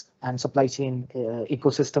logistics and supply chain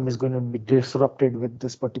ecosystem is going to be disrupted with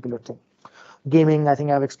this particular thing. Gaming, I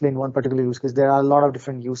think I've explained one particular use case. There are a lot of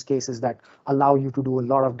different use cases that allow you to do a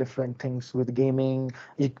lot of different things with gaming.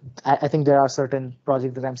 I think there are certain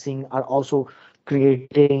projects that I'm seeing are also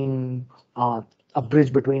creating a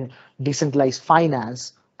bridge between decentralized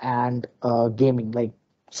finance and gaming, like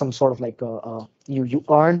some sort of like you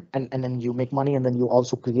earn, and then you make money, and then you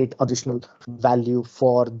also create additional value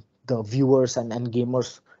for the viewers and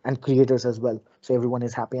gamers and creators as well. So everyone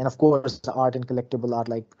is happy. And of course, art and collectible are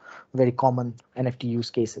like very common NFT use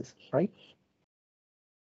cases, right?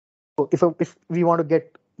 So if we want to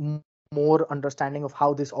get more understanding of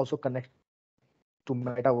how this also connects to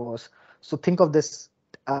metaverse, so think of this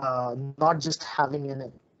not just having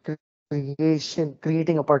an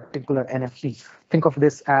creating a particular NFT. Think of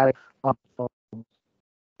this as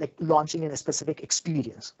like launching in a specific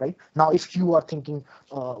experience, right? Now, if you are thinking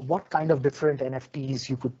what kind of different NFTs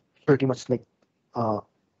you could pretty much uh,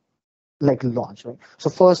 like launch, right? So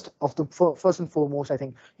first and foremost, I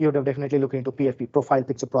think you would have definitely looked into PFP, profile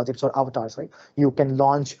picture projects or avatars, right? You can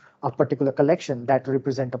launch a particular collection that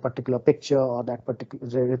represent a particular picture, or that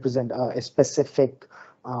particular represent a specific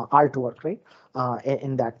artwork, right?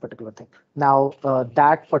 In that particular thing. Now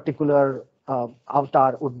that particular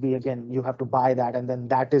avatar would be, again, you have to buy that, and then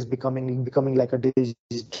that is becoming like a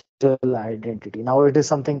digital identity. Now it is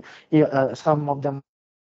something, some of them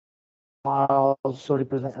are also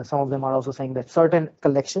represent, some of them are also saying that certain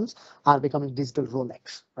collections are becoming digital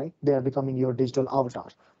Rolex, right? They are becoming your digital avatar.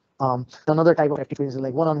 Another type of NFT experience is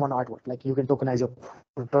like one-on-one artwork. Like you can tokenize your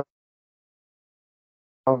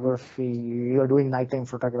photography. You're doing nighttime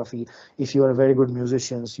photography. If you are a very good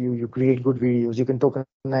musician, you create good videos, you can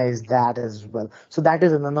tokenize that as well. So that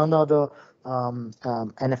is another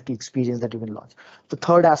NFT experience that you can launch. The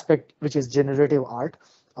third aspect, which is generative art,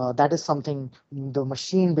 that is something the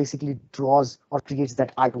machine basically draws or creates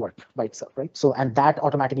that artwork by itself, right? So, and that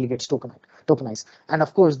automatically gets tokenized. And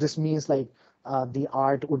of course, this means like the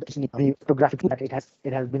art would actually be photographic, that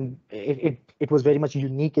it was very much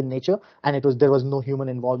unique in nature, and there was no human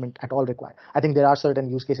involvement at all required. I think there are certain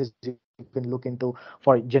use cases you can look into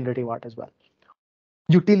for generative art as well.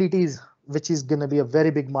 Utilities, which is going to be a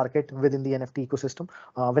very big market within the NFT ecosystem.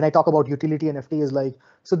 When I talk about utility NFT, is like,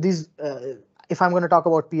 so these if I'm going to talk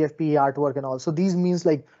about PFP artwork and all, so these means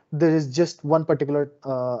like there is just one particular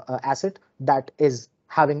asset that is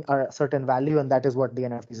having a certain value, and that is what the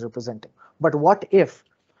NFT is representing. But what if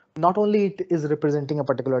not only it is representing a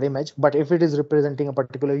particular image, but if it is representing a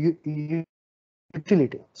particular utility?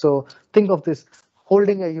 So think of this: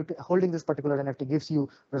 holding this particular NFT gives you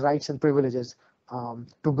rights and privileges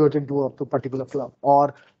to go into a particular club,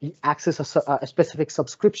 or access a specific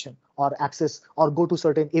subscription, or access or go to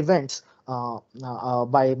certain events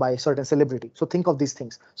by certain celebrity. So think of these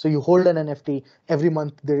things. So you hold an NFT, every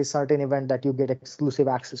month there is certain event that you get exclusive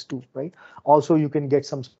access to, right? Also, you can get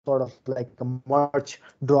some sort of like a merch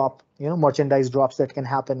drop, merchandise drops that can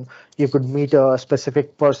happen. You could meet a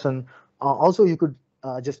specific person. Also, you could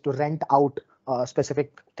just to rent out a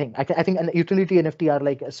specific thing. I think an utility NFT are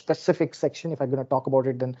like a specific section. If I'm going to talk about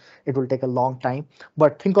it, then it will take a long time.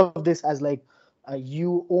 But think of this as like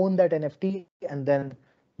you own that NFT, and then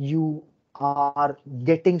you are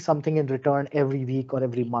getting something in return every week or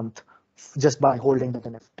every month just by holding that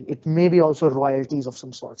NFT. It may be also royalties of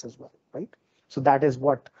some sorts as well, right? So that is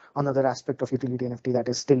what another aspect of utility NFT that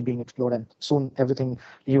is still being explored, and soon everything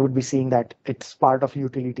you would be seeing that it's part of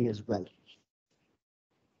utility as well.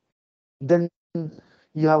 Then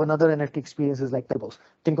you have another NFT experiences like collectibles.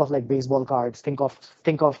 Think of like baseball cards. Think of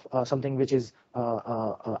something which is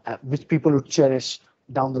which people would cherish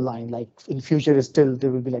down the line. Like in future, is still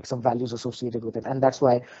there will be like some values associated with it, and that's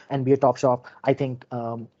why NBA Top Shop, I think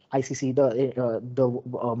ICC,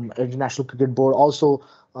 the International Cricket Board, also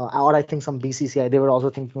or I think some BCCI, they were also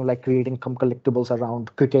thinking like creating some collectibles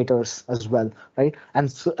around cricketers as well, right?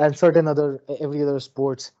 And certain other every other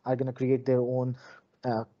sports are going to create their own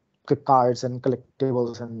uh, cards and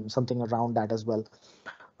collectibles and something around that as well.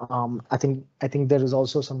 I think there is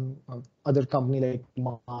also some other company like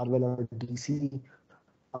Marvel or DC.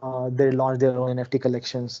 They launched their own NFT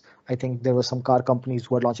collections. I think there were some car companies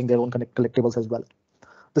who are launching their own collectibles as well.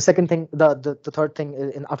 The second thing, the third thing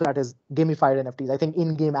in after that is gamified NFTs. I think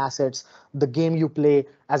in-game assets, the game you play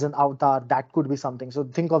as an avatar, that could be something. So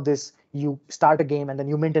think of this: you start a game and then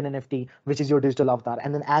you mint an NFT, which is your digital avatar,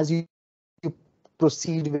 and then as you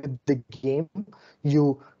proceed with the game,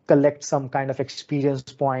 you collect some kind of experience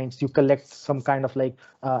points, you collect some kind of like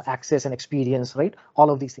access and experience, right? All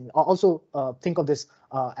of these things. Also, think of this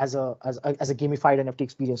as a gamified NFT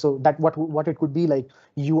experience. So that what it could be like,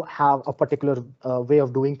 you have a particular way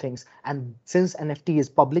of doing things, and since NFT is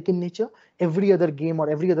public in nature, every other game or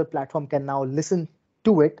every other platform can now listen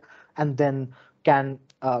to it, and then can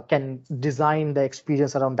design the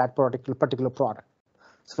experience around that particular product.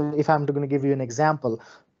 So if I'm going to give you an example,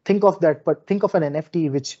 think of that, but think of an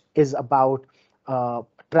NFT which is about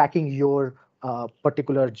tracking your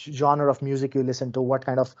particular genre of music you listen to, what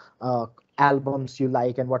kind of albums you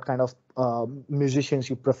like, and what kind of musicians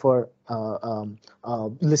you prefer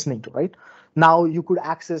listening to, right? Now you could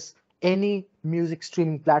access any music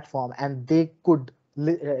streaming platform, and they could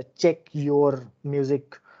check your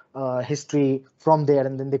music history from there,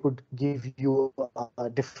 and then they could give you a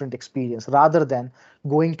different experience rather than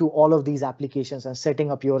going to all of these applications and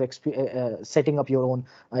setting up your own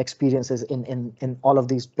experiences in all of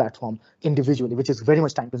these platforms individually, which is very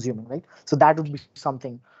much time consuming, right? So that would be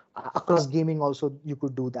something. Across gaming also you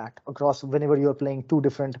could do that. Across whenever you're playing two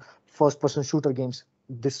different first person shooter games,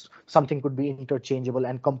 this something could be interchangeable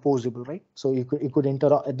and composable, right? So you could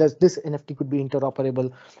this NFT could be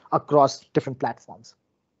interoperable across different platforms.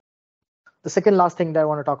 The second last thing that I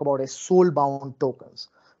want to talk about is soul-bound tokens.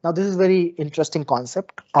 Now, this is very interesting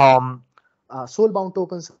concept. Soul-bound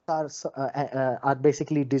tokens are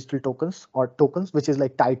basically digital tokens or tokens which is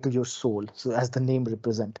like tied to your soul. So, as the name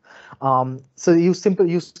represent. So, simple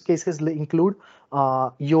use cases include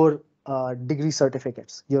your degree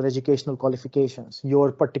certificates, your educational qualifications,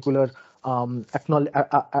 your particular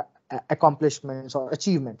accomplishments or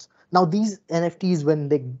achievements. Now these NFTs, when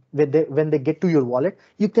they get to your wallet,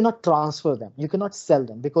 you cannot transfer them, you cannot sell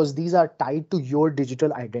them, because these are tied to your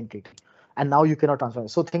digital identity, and now you cannot transfer them.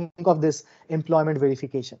 So think of this employment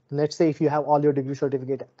verification. Let's say if you have all your degree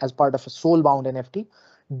certificate as part of a soul bound NFT,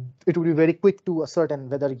 it would be very quick to ascertain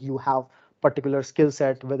whether you have particular skill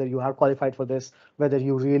set, whether you are qualified for this, whether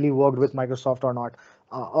you really worked with Microsoft or not,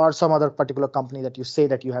 or some other particular company that you say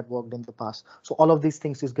that you had worked in the past. So all of these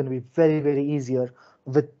things is going to be very easier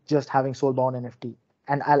with just having soulbound NFT.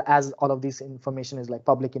 And as all of this information is like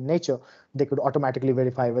public in nature, they could automatically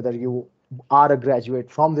verify whether you are a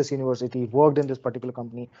graduate from this university, worked in this particular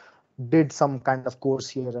company, did some kind of course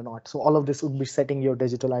here or not. So all of this would be setting your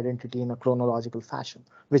digital identity in a chronological fashion,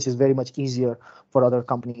 which is very much easier for other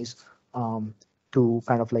companies um, to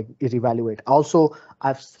kind of like reevaluate. Also,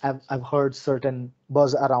 I've heard certain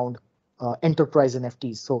buzz around enterprise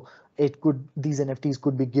NFTs. So these NFTs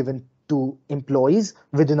could be given to employees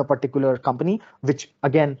within a particular company, which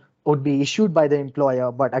again would be issued by the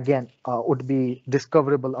employer, but again would be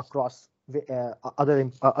discoverable across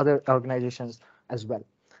other organizations as well.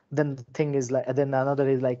 Then the thing is like, then another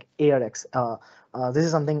is like ARX. This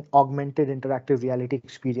is something augmented interactive reality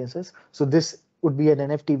experiences. So this would be an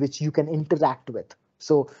NFT which you can interact with.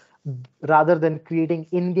 So rather than creating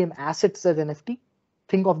in-game assets as NFT,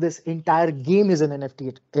 think of this entire game as an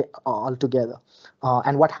NFT altogether.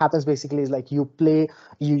 And what happens basically is like you play,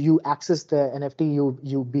 you access the NFT,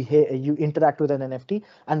 you behave, you interact with an NFT,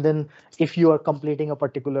 and then if you are completing a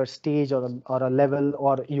particular stage or a level,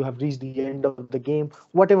 or you have reached the end of the game,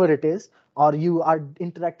 whatever it is, or you are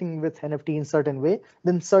interacting with NFT in certain way,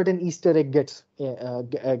 then certain Easter egg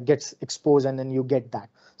gets exposed, and then you get that.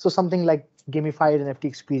 So something like gamified NFT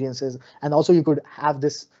experiences, and also you could have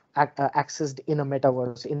this accessed in a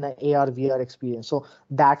metaverse, in the AR VR experience. So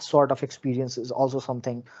that sort of experience is also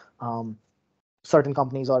something certain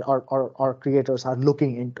companies or creators are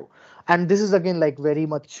looking into. And this is again like very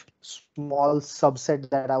much small subset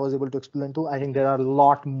that I was able to explain to. I think there are a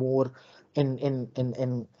lot more in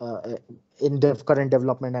current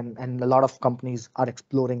development, and a lot of companies are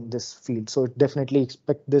exploring this field. So definitely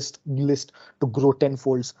expect this list to grow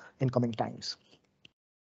tenfolds in coming times.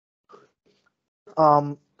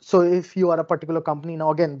 So if you are a particular company, now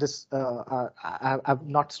again, this I've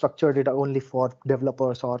not structured it only for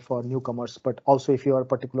developers or for newcomers, but also if you are a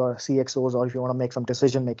particular CXOs or if you want to make some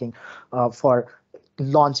decision making for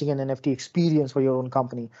launching an NFT experience for your own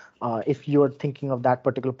company, if you're thinking of that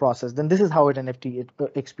particular process, then this is how an NFT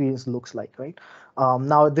experience looks like, right?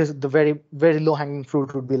 Now, the very low hanging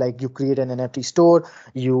fruit would be like you create an NFT store,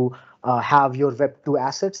 you have your Web2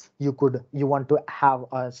 assets. You want to have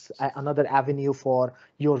another avenue for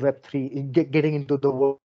your Web3 getting into the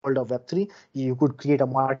world of Web3. You could create a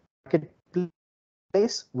marketplace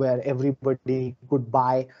where everybody could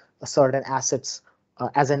buy certain assets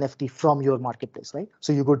as NFT from your marketplace, right?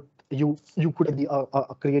 So you could either be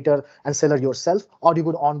a creator and seller yourself, or you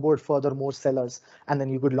could onboard further more sellers, and then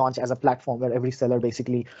you could launch as a platform where every seller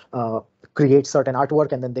basically creates certain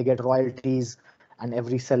artwork and then they get royalties, and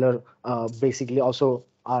every seller basically also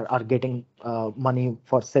are getting money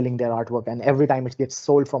for selling their artwork, and every time it gets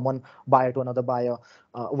sold from one buyer to another buyer,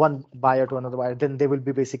 one buyer to another buyer, then they will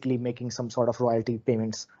be basically making some sort of royalty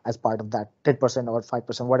payments as part of that 10% or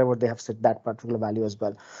 5%, whatever they have set that particular value as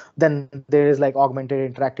well. Then there is like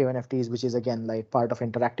augmented interactive NFTs, which is again like part of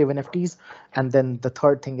interactive NFTs. And then the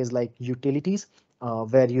third thing is like utilities,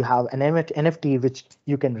 where you have an NFT which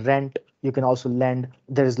you can rent, you can also lend.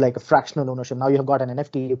 There is like a fractional ownership. Now you have got an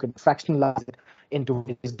NFT, you can fractionalize it into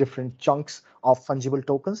various different chunks of fungible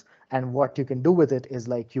tokens. And what you can do with it is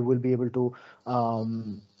like you will be able to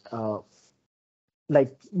um, uh,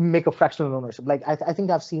 like make a fractional ownership. Like I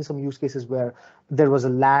think I've seen some use cases where there was a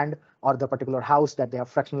land or the particular house that they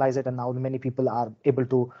have fractionalized it, and now many people are able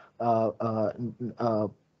to uh, uh, uh,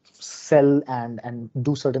 sell and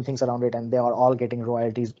do certain things around it, and they are all getting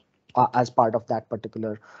royalties as part of that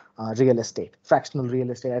particular real estate, fractional real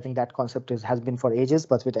estate. I think that concept has been for ages,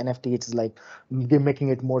 but with NFT, it's like making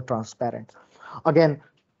it more transparent. Again,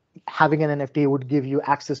 having an NFT would give you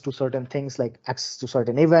access to certain things, like access to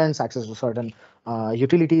certain events, access to certain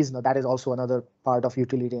utilities. Now, that is also another part of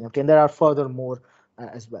utility NFT, and there are further more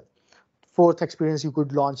as well. Fourth experience you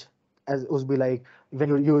could launch as would be like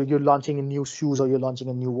when you're launching a new shoes or you're launching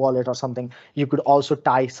a new wallet or something, you could also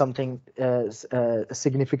tie something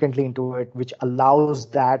significantly into it, which allows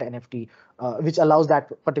that NFT, which allows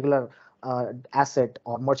that particular asset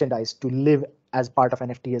or merchandise to live as part of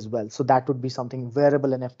NFT as well. So that would be something wearable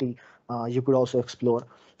NFT you could also explore.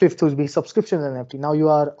 Fifth would be subscription NFT. Now you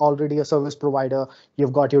are already a service provider.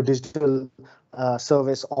 You've got your digital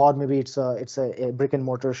service, or maybe it's a brick and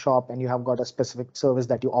mortar shop, and you have got a specific service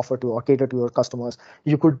that you offer to or cater to your customers.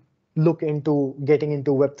 You could look into getting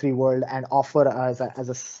into Web3 world and offer as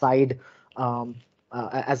a side.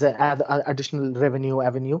 As a additional revenue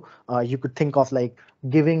avenue, you could think of like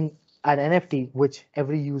giving an NFT which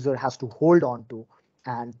every user has to hold on to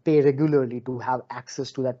and pay regularly to have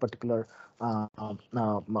access to that particular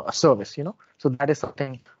service. So that is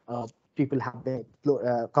something people have been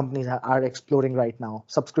companies are exploring right now.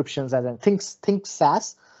 Subscriptions as in think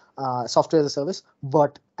SaaS, software as a service,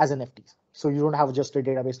 but as NFTs. So you don't have just a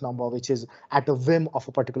database number which is at the whim of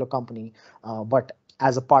a particular company, but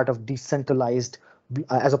as a part of decentralized,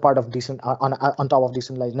 as a part of on top of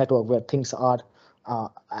decentralized network where things are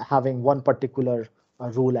having one particular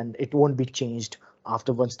rule and it won't be changed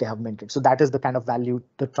after once they have minted. So that is the kind of value,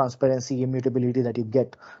 the transparency, immutability that you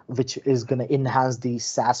get, which is going to enhance the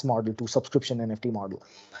SaaS model to subscription NFT model.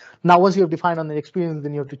 Now, once you have defined on the experience,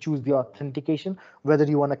 then you have to choose the authentication, whether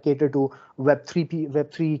you want to cater to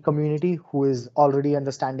Web3 community who is already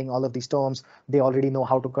understanding all of these terms, they already know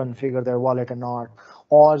how to configure their wallet or not,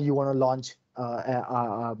 or you want to launch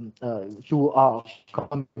to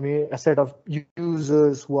a set of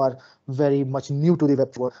users who are very much new to the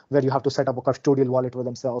Web3 world, where you have to set up a custodial wallet for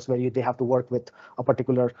themselves, where they have to work with a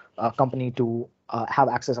particular company to have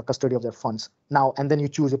access or custody of their funds. Now, and then you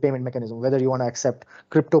choose a payment mechanism, whether you want to accept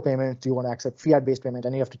crypto payments, you want to accept fiat-based payment,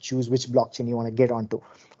 and you have to choose which blockchain you want to get onto.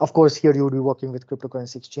 Of course, here you would be working with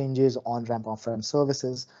cryptocurrency exchanges, on-ramp, off-ramp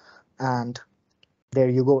services, and there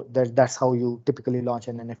you go. That's how you typically launch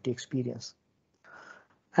an NFT experience.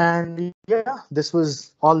 And yeah, this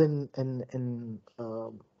was all in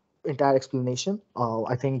entire explanation.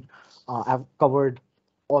 I think I've covered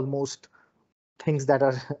almost things that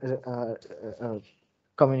are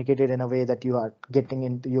communicated in a way that you are getting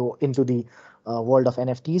into the world of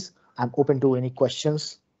NFTs. I'm open to any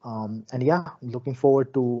questions, and yeah, looking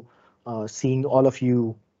forward to seeing all of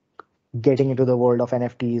you getting into the world of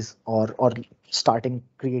NFTs or starting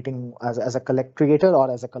creating as a creator or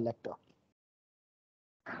as a collector.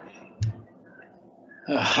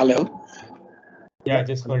 Hello. Yeah,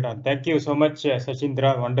 just hold on. Thank you so much,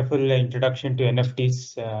 Shachindra. Wonderful introduction to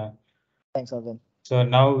NFTs. Thanks, Arvind. So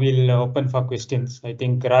now we'll open for questions. I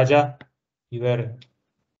think Raja, you were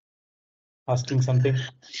asking something.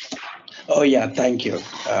 Oh yeah, thank you.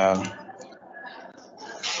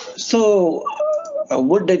 So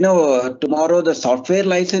would tomorrow the software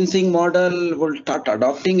licensing model will start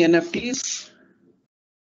adopting NFTs?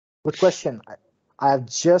 Good question. I have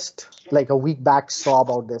just like a week back saw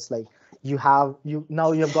about this. Like now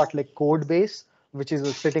you have got like code base which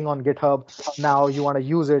is sitting on GitHub. Now you want to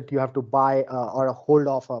use it, you have to buy or a hold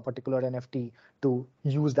of a particular NFT to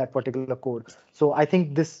use that particular code. So I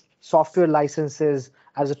think this software licenses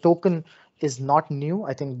as a token is not new.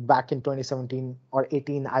 I think back in 2017 or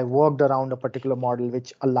 18, I worked around a particular model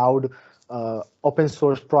which allowed open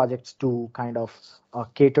source projects to kind of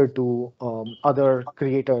cater to other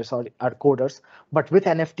creators or coders. But with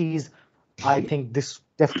NFTs, I think this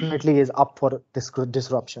definitely is up for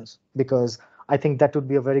disruptions because I think that would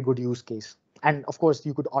be a very good use case. And of course,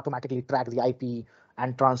 you could automatically track the IP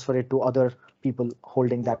and transfer it to other people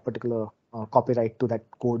holding that particular copyright to that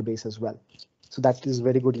code base as well. So that is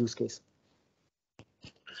very good use case.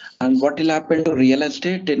 And what will happen to real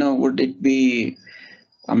estate? Would it be,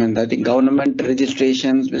 I think government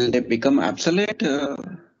registrations, will they become obsolete?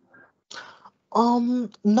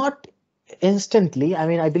 Not instantly. I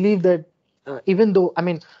mean, I believe that even though, I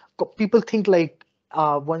mean, people think like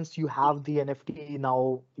once you have the NFT,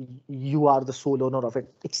 now you are the sole owner of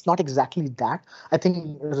it. It's not exactly that. I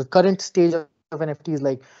think the current stage of NFT is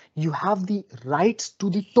like you have the rights to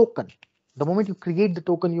the token. The moment you create the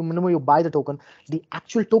token, you buy the token, the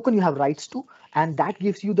actual token you have rights to, and that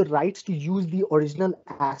gives you the rights to use the original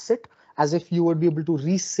asset as if you would be able to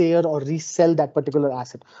resell or resell that particular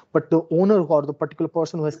asset. But the owner or the particular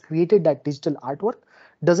person who has created that digital artwork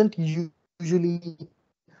doesn't usually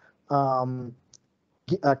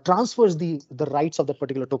transfers the rights of that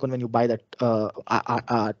particular token when you buy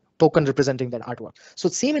that token representing that artwork. So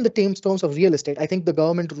same in the terms of real estate. I think the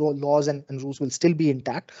government laws and rules will still be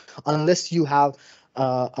intact unless you have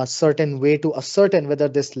a certain way to ascertain whether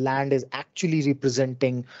this land is actually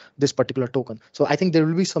representing this particular token. So I think there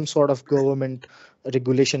will be some sort of government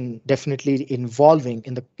regulation definitely involving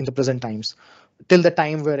in the present times till the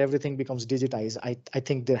time where everything becomes digitized. I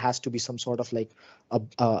think there has to be some sort of like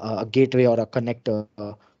a gateway or a connector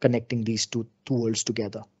connecting these two worlds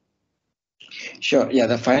together. Sure. Yeah,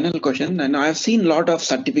 the final question. And I've seen a lot of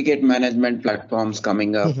certificate management platforms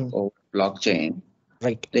coming up over blockchain.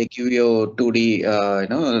 Right. They give you 2D,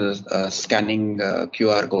 scanning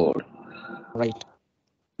QR code. Right.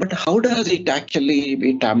 But how does it actually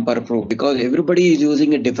be tamper-proof? Because everybody is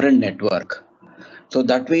using a different network. So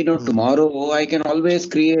that way, tomorrow I can always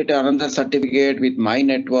create another certificate with my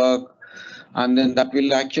network, and then that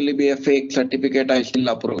will actually be a fake certificate. I still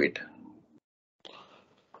approve it.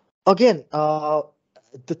 Again,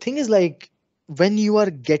 the thing is like when you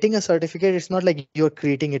are getting a certificate, it's not like you're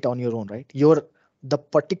creating it on your own, right? The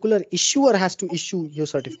particular issuer has to issue your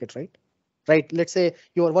certificate, right? Right. Let's say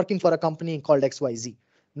you are working for a company called XYZ.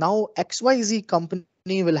 Now XYZ company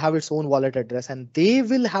will have its own wallet address and they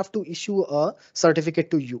will have to issue a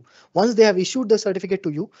certificate to you. Once they have issued the certificate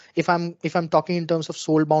to you, if I'm talking in terms of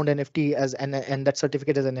soul-bound NFT and that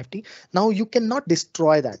certificate as NFT, now you cannot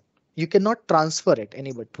destroy that. You cannot transfer it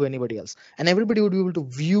to anybody else, and everybody would be able to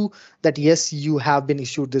view that yes, you have been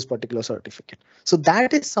issued this particular certificate. So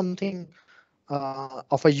that is something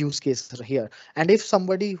of a use case here. And if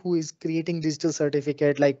somebody who is creating digital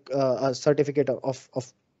certificate like a certificate of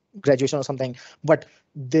graduation or something, but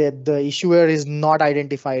the issuer is not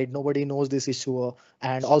identified, nobody knows this issuer,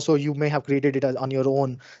 and also you may have created it on your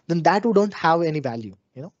own, then that would don't have any value.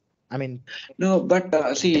 I mean, no,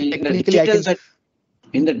 but see, technically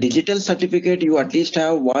in the digital certificate, you at least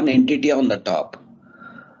have one entity on the top.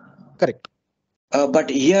 Correct. But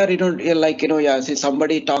here, see,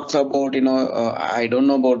 somebody talks about, I don't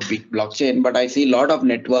know about big blockchain, but I see a lot of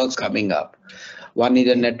networks coming up. One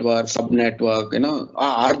is a network, sub-network,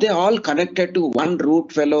 are they all connected to one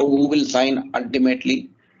root fellow who will sign ultimately?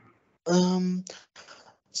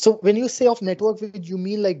 So when you say of network, you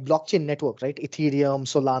mean like blockchain network, right? Ethereum,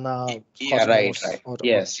 Solana, Yeah, Cosmos, right.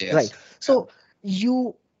 Yes. Right. So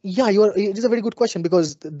it is a very good question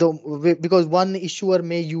because because one issuer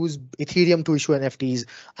may use Ethereum to issue NFTs,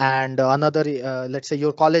 and another, let's say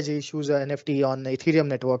your college issues an NFT on Ethereum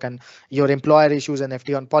network, and your employer issues an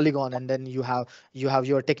NFT on Polygon, and then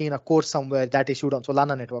you're taking a course somewhere that issued on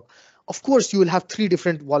Solana network. Of course, you will have three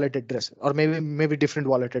different wallet addresses, or maybe different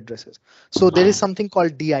wallet addresses. So there is something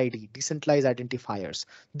called DID, decentralized identifiers.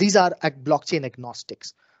 These are blockchain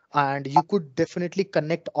agnostics, and you could definitely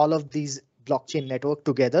connect all of these blockchain network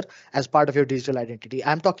together as part of your digital identity.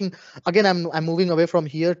 I'm talking again, I'm moving away from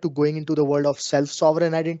here to going into the world of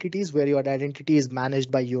self-sovereign identities where your identity is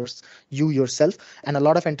managed by you yourself, and a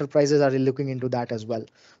lot of enterprises are looking into that as well.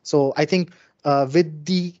 So I think with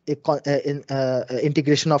the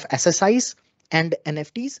integration of SSIs and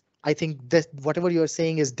NFTs, I think that whatever you're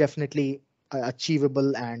saying is definitely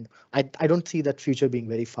achievable, and I don't see that future being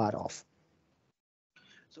very far off.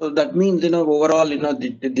 So that means, overall,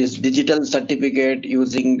 this digital certificate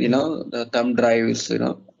using, the thumb drives,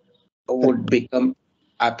 would become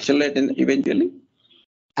obsolete eventually.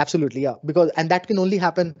 Absolutely, yeah. Because and that can only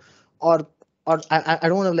happen, or I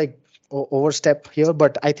don't want to like overstep here,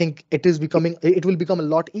 but I think it will become a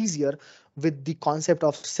lot easier with the concept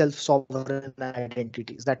of self-sovereign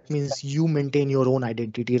identities. That means you maintain your own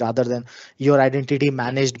identity rather than your identity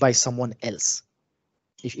managed by someone else,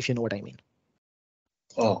 if you know what I mean.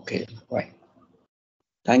 Okay, right.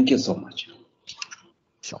 Thank you so much.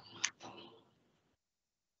 Sure.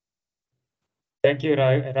 Thank you,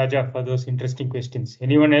 Raja, for those interesting questions.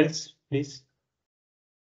 Anyone else, please?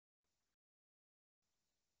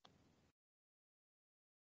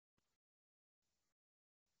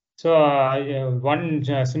 So one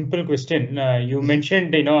simple question. You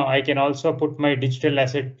mentioned, I can also put my digital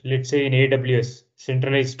asset, let's say in AWS,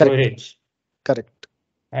 centralized storage. Correct.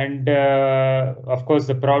 And of course,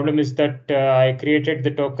 the problem is that I created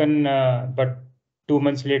the token, but 2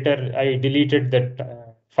 months later, I deleted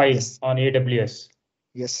that file on AWS.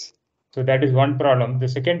 Yes. So that is one problem. The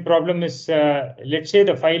second problem is, let's say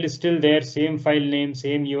the file is still there, same file name,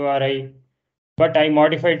 same URI, but I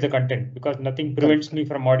modified the content because nothing prevents me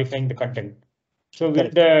from modifying the content. So will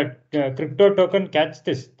the crypto token catch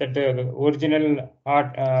this, that the original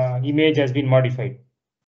art image has been modified?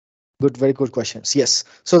 Good, very good questions. Yes.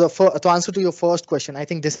 So to answer to your first question, I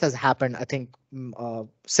think this has happened, I think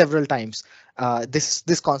several times.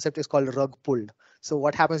 This concept is called rug pulled. So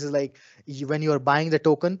what happens is like when you are buying the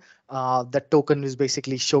token is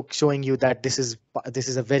basically showing you that this is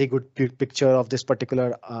a very good picture of this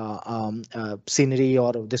particular scenery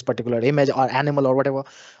or this particular image or animal or whatever.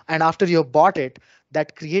 And after you have bought it,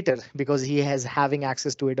 that creator, because he has having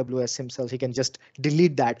access to AWS himself, he can just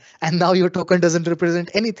delete that, and now your token doesn't represent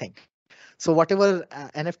anything. So whatever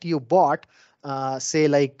NFT you bought, say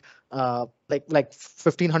like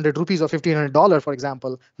 1,500 rupees or $1,500, for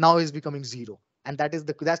example, now is becoming zero. And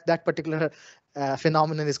that particular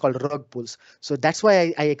phenomenon is called rug pulls. So that's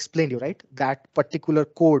why I explained you, right? That particular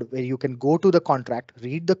code where you can go to the contract,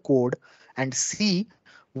 read the code, and see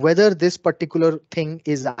whether this particular thing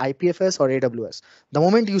is IPFS or AWS. The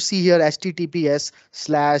moment you see here HTTPS/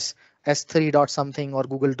 S3 dot something or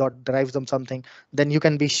Google dot drives them something, then you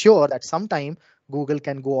can be sure that sometime Google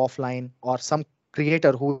can go offline, or some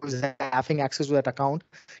creator who is having access to that account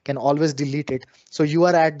can always delete it. So you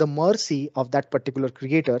are at the mercy of that particular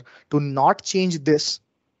creator to not change this,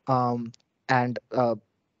 and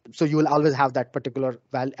so you will always have that particular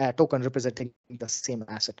token representing the same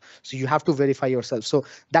asset. So you have to verify yourself. So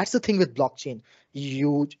that's the thing with blockchain.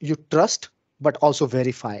 You trust, but also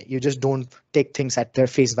verify. You just don't take things at their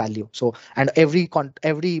face value. So and every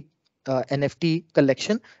NFT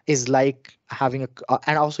collection is like having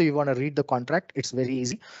and also you want to read the contract. It's very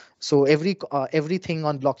easy. So everything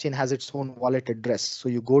on blockchain has its own wallet address. So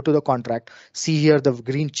you go to the contract, see here the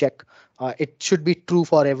green check. It should be true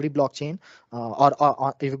for every blockchain.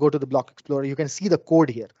 Or if you go to the block explorer, you can see the code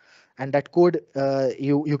here. And that code,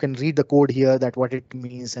 you can read the code here, that what it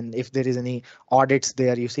means, and if there is any audits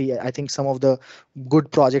there. You see, I think some of the good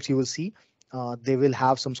projects you will see, they will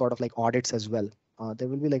have some sort of like audits as well. There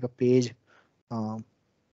will be like a page.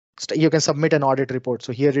 You can submit an audit report.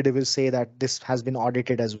 So here it will say that this has been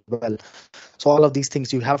audited as well. So all of these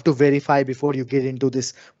things you have to verify before you get into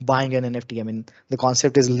this buying an NFT. I mean, the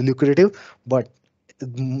concept is lucrative, but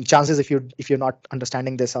chances if you're not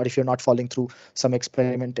understanding this, or if you're not following through some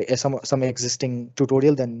experiment, some existing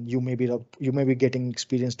tutorial, then you may be getting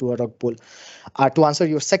experience to a rug pull. To answer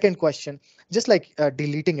your second question, just like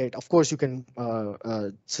deleting it, of course you can.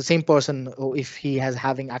 So same person, if he has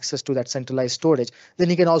having access to that centralized storage, then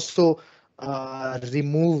he can also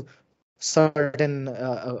remove certain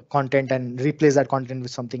content and replace that content with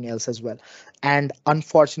something else as well. And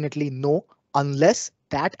unfortunately, no, unless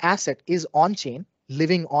that asset is on chain,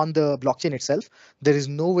 living on the blockchain itself, there is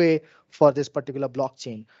no way for this particular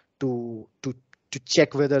blockchain to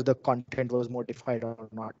check whether the content was modified or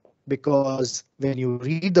not. Because when you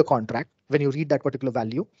read the contract, when you read that particular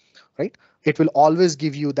value, right, it will always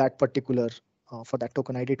give you that particular for that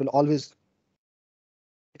token ID. It will always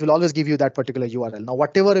give you that particular URL. Now,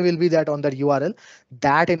 whatever will be that on that URL,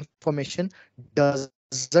 that information does not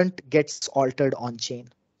doesn't gets altered on chain.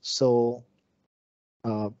 So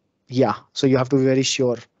yeah, so you have to be very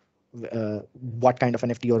sure what kind of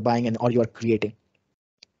NFT you're buying and or you're creating.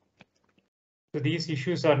 So these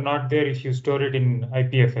issues are not there if you store it in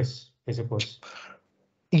IPFS, I suppose.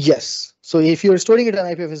 Yes. So if you're storing it on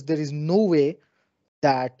IPFS, there is no way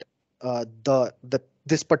that the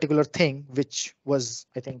this particular thing, which was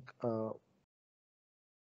I think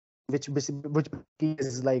which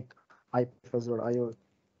is like IPFS or IO,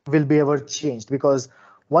 will be ever changed, because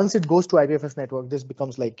once it goes to IPFS network, this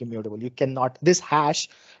becomes like immutable. You cannot, this hash,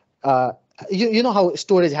 uh, you know how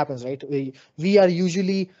storage happens, right? We are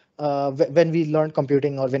usually when we learn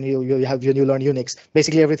computing, or when you learn Unix,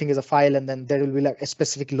 basically everything is a file, and then there will be like a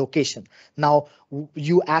specific location. Now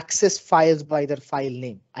you access files by their file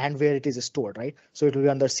name and where it is stored, right? So it will be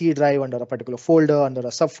under C drive, under a particular folder, under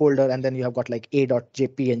a subfolder, and then you have got like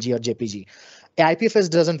a.jpng or jpg. IPFS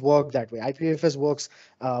doesn't work that way. IPFS works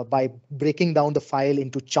by breaking down the file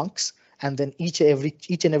into chunks, and then each and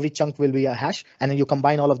every chunk will be a hash, and then you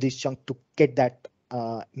combine all of these chunks to get that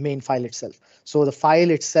main file itself. So the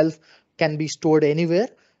file itself can be stored anywhere.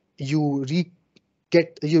 You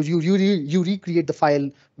recreate the file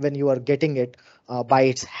when you are getting it by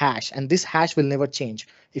its hash, and this hash will never change.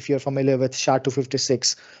 If you're familiar with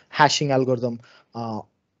SHA-256 hashing algorithm,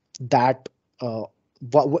 that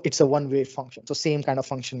it's a one-way function. So same kind of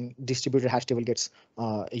function, distributed hash table, gets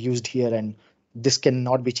used here, and this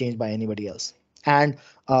cannot be changed by anybody else. And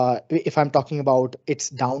if I'm talking about its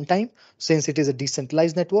downtime, since it is a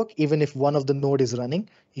decentralized network, even if one of the node is running,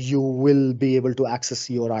 you will be able to access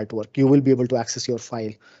your artwork. You will be able to access your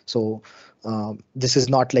file. So this is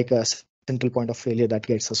not like a central point of failure that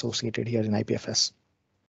gets associated here in IPFS.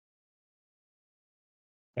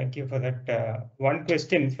 Thank you for that. One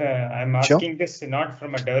question, I'm asking this not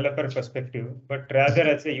from a developer perspective, but rather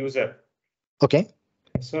as a user. Okay.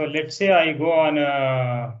 So let's say I go on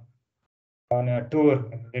a tour.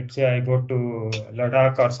 Let's say I go to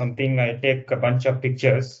Ladakh or something. I take a bunch of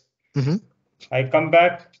pictures. I come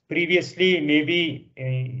back. Previously, maybe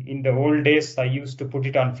in the old days, I used to put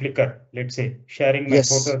it on Flickr, let's say, sharing my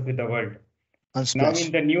photos with the world. Now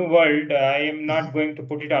in the new world, I am not going to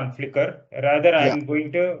put it on Flickr. Rather, I am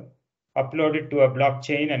going to upload it to a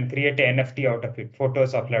blockchain and create an NFT out of it,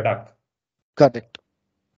 photos of Ladakh. Correct.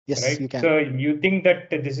 Yes, right? You can. So you think that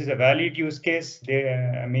this is a valid use case?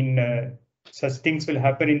 I mean, such things will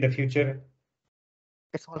happen in the future?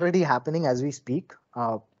 It's already happening as we speak.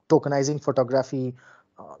 Tokenizing photography,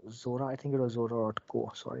 Zora, I think it was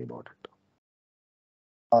Zora.co. Sorry about it.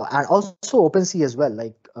 And also OpenSea as well.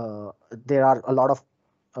 Like there are a lot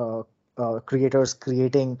of creators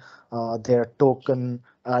creating their token,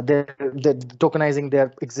 they're tokenizing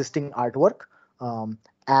their existing artwork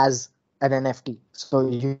as an NFT. So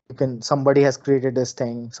you can, somebody has created this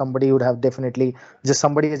thing, somebody would have definitely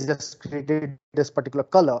somebody has just created this particular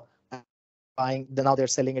color, and buying, now they're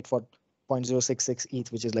selling it for 0.066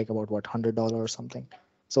 ETH, which is like about what, $100 or something.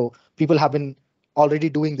 So people have been already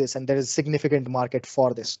doing this, and there is significant market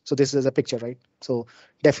for this. So this is a picture, right? So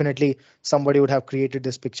definitely somebody would have created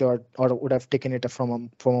this picture or would have taken it from a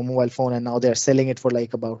mobile phone, and now they're selling it for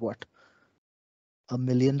like about what, $1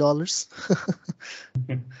 million.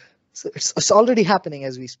 So it's already happening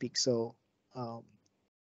as we speak. So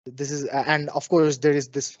this is, and of course there is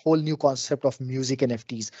this whole new concept of music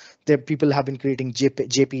NFTs. There people have been creating JPEG,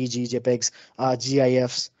 JPEGs,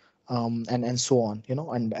 GIFs, and so on,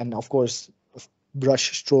 and of course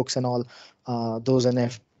brush strokes and all those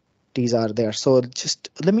NFTs are there. So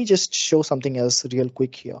let me just show something else real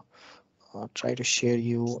quick here. Try to share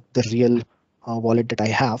you the real wallet that I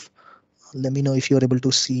have. Let me know if you're able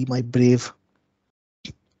to see my Brave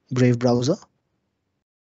browser.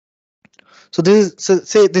 So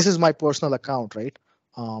say this is my personal account, right?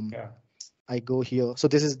 I go here. So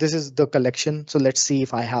this is the collection. So let's see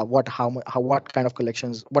if I have what kind of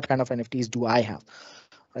collections, what kind of NFTs do I have,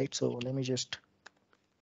 right? So let me just.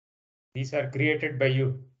 These are created by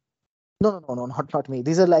you. No, not me.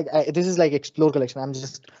 These are like this is like Explore collection. I'm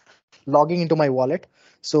just logging into my wallet.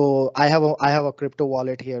 So I have a crypto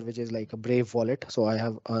wallet here, which is like a Brave wallet. So I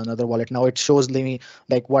have another wallet. Now it shows me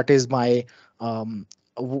like what is my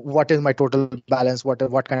total balance,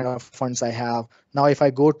 what kind of funds I have. Now if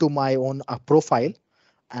I go to my own profile,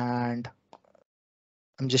 and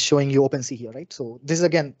I'm just showing you OpenSea here, right? So this is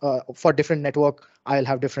again for different network, I'll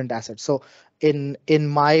have different assets. So in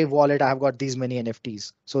my wallet, I have got these many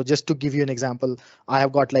NFTs. So just to give you an example, I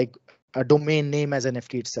have got like a domain name as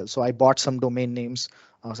NFT itself. So I bought some domain names,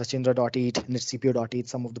 Shachindra.eth, netcpo.eth,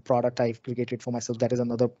 some of the product I've created for myself. That is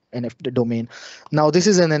another NFT domain. Now this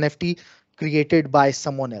is an NFT created by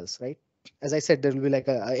someone else, right? as I said, there will be like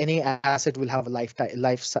any asset will have a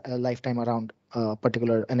lifetime around a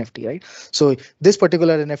particular NFT, right? So this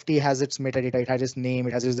particular NFT has its metadata, it has its name,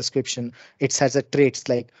 it has its description, it has the traits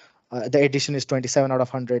like the edition is 27 out of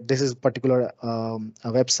 100. This is particular a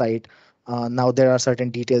website. Now there are certain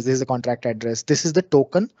details. This is the contract address. This is the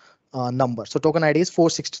token number. So token ID is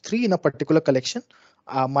 463 in a particular collection.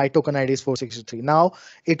 My token ID is 463. Now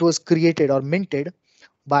it was created or minted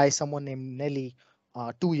by someone named Nelly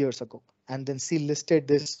 2 years ago, and then she listed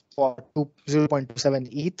this for 0.27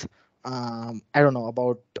 ETH. I don't know,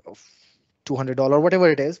 about $200, whatever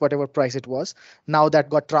it is, whatever price it was. Now that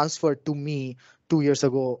got transferred to me 2 years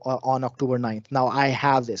ago on October 9th. Now I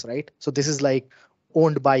have this, right? So this is like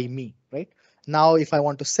owned by me, right? Now, if I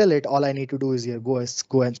want to sell it, all I need to do is here go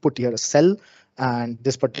and put here a sell, and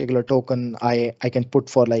this particular token I can put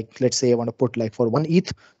for like, let's say I want to put like for 1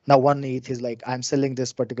 ETH. Now 1 ETH is like I'm selling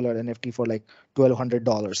this particular NFT for like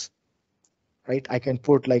 $1,200, right? I can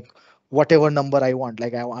put like whatever number I want.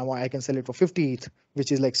 Like I can sell it for 50 ETH,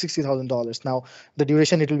 which is like $60,000. Now the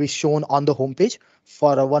duration, it will be shown on the homepage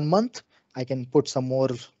for a 1 month. I can put some more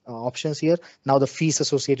options here. Now the fees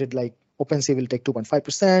associated, like OpenSea will take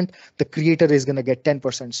 2.5%. The creator is going to get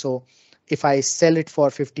 10%. So if I sell it for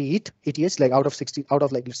 50 ETH, like out of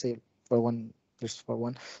like, let's say for one,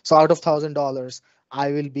 so out of $1,000,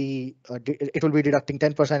 I will be, it will be deducting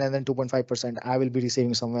 10% and then 2.5%. I will be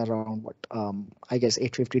receiving somewhere around what, I guess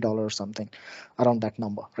 $850 or something around that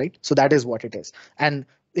number, right? So that is what it is. And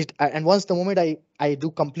once the moment I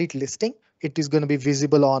do complete listing, it is going to be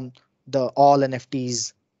visible on the all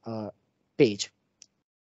NFTs page.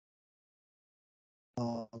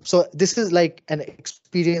 So this is like an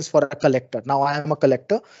experience for a collector. Now I am a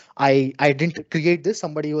collector. I didn't create this.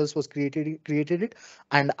 Somebody else was created it,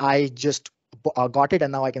 and I just got it,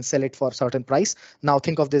 and now I can sell it for a certain price. Now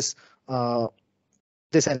think of this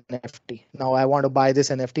this NFT. Now I want to buy this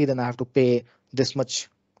NFT, then I have to pay this much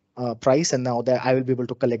price, and now that I will be able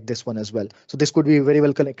to collect this one as well. So this could be very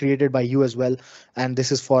well created by you as well, and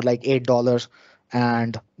this is for like $8.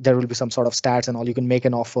 And there will be some sort of stats and all. You can make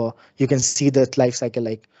an offer. You can see the life cycle,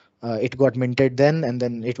 like it got minted then, and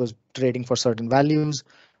then it was trading for certain values.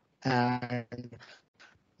 And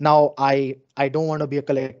now I don't want to be a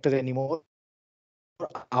collector anymore.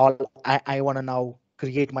 I want to now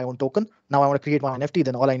create my own token. Now I want to create my NFT.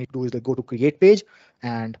 Then all I need to do is like go to create page,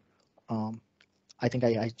 and I think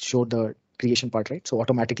I showed the creation part, right? So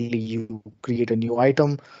automatically you create a new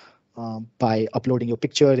item. By uploading your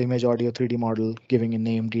picture, image, audio, 3D model, giving a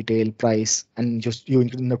name, detail, price, and just you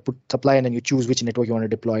put supply, and then you choose which network you want to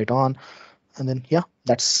deploy it on. And then, yeah,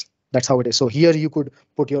 that's how it is. So here you could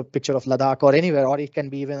put your picture of Ladakh or anywhere, or it can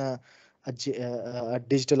be even a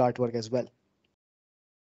digital artwork as well.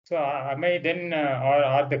 So am I then, or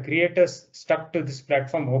are the creators stuck to this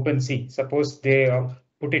platform OpenSea? Suppose they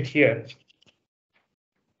put it here.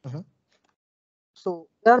 So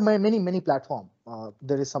there are many platforms.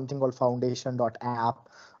 There is something called foundation.app.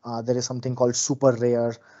 There is something called Super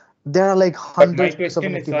Rare. There are like hundreds of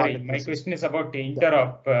NFT. My question is about the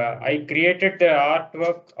interop. I created the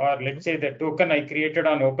artwork, or let's say the token I created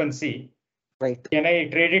on OpenSea. Right. Can I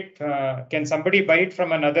trade it? Can somebody buy it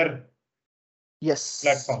from another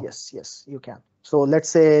platform? Yes, you can. So let's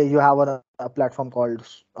say you have a platform called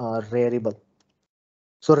Rareable.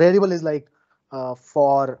 So Rareable is like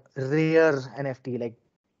for rare NFT, like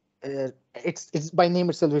it's by name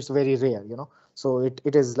itself, it's very rare, you know. So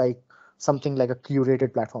it is like something like a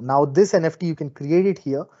curated platform. Now this NFT you can create it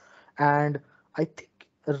here, and I think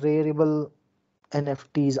Rareable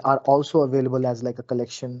NFTs are also available as like a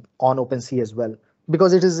collection on OpenSea as well,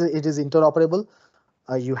 because it is interoperable.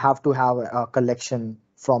 You have to have a collection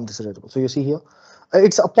from this Rareable. So you see here,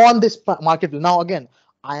 it's upon this marketplace. Now again,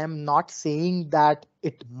 I am not saying that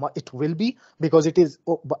it will be, because it is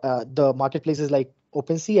the marketplace is like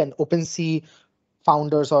OpenSea, and OpenSea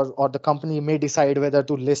founders or the company may decide whether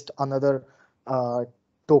to list another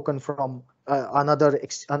token from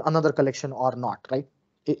another collection or not, right?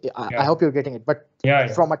 I hope you're getting it. But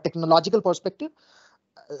from a technological perspective,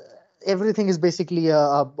 everything is basically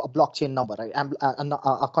a blockchain number, right? And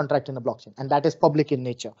a contract in a blockchain, and that is public in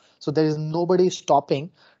nature. So there is nobody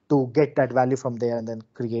stopping to get that value from there and then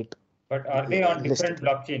create. But are they on different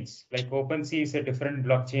blockchains? Like OpenSea is a different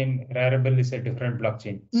blockchain, Rarible is a different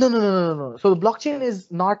blockchain. No. So the blockchain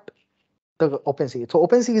is not the OpenSea. So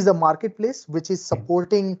OpenSea is the marketplace which is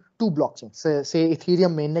supporting two blockchains, say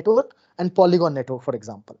Ethereum main network and Polygon network, for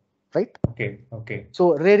example, right? Okay.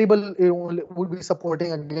 So Rarible would be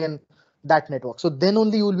supporting again that network. So then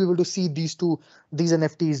only you will be able to see these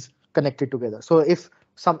NFTs connected together. So if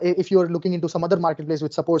you are looking into some other marketplace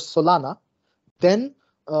which supports Solana, then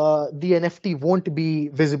the NFT won't be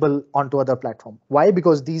visible onto other platform. Why?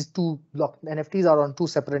 Because these two NFTs are on two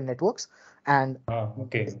separate networks, and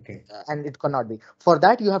Okay. and it cannot be. For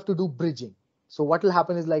that, you have to do bridging. So what will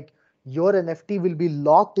happen is like your NFT will be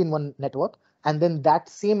locked in one network, and then that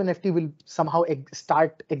same NFT will somehow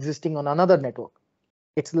start existing on another network.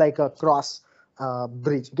 It's like a cross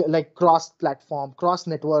bridge, like cross platform, cross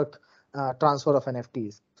network transfer of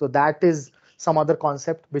NFTs. So that is some other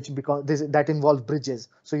concept which that involves bridges.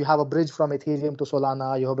 So you have a bridge from Ethereum to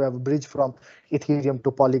Solana, you have a bridge from Ethereum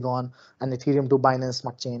to Polygon and Ethereum to Binance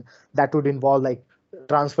Smart Chain. That would involve like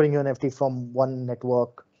transferring your NFT from one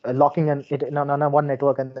network, locking it in on one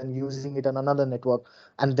network, and then using it on another network,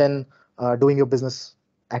 and then doing your business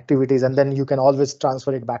activities, and then you can always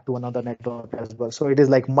transfer it back to another network as well. So it is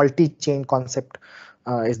like multi-chain concept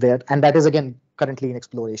is there, and that is again currently in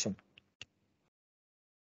exploration.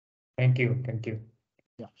 Thank you.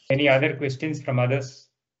 Yeah. Any other questions from others?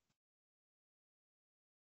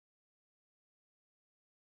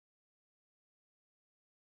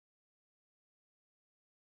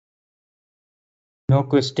 No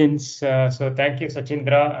questions. So thank you,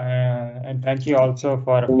 Shachindra, and thank you also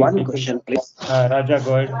for one question, please. Raja,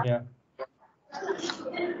 go ahead. Yeah.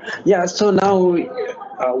 Yeah. So now,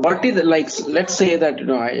 what is like? Let's say that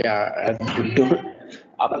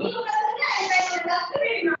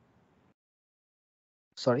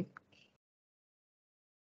Sorry.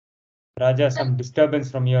 Raja, some disturbance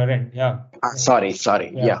from your end. Yeah. Sorry.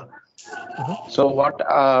 Yeah. So what?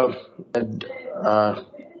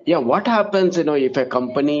 What happens? If a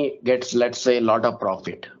company gets, let's say, a lot of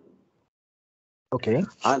profit. Okay.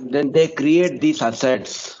 And then they create these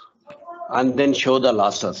assets, and then show the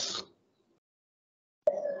losses.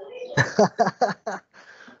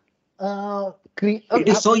 It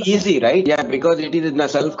is so easy, right? Yeah, because it is in a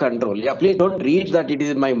self-control. Yeah, please don't read that it is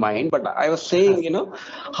in my mind, but I was saying,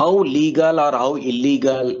 how legal or how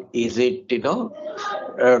illegal is it,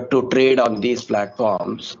 to trade on these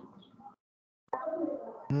platforms?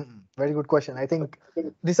 Very good question. I think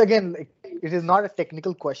this again, like, it is not a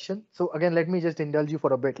technical question. So again, let me just indulge you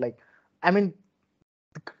for a bit. Like, I mean,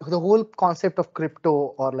 the whole concept of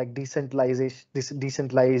crypto or like decentralization, this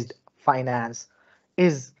decentralized finance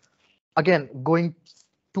is again going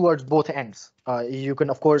towards both ends. You can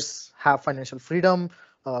of course have financial freedom,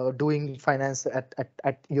 doing finance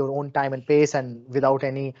at your own time and pace and without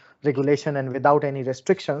any regulation and without any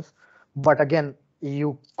restrictions. But again,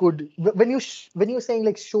 you could when you're saying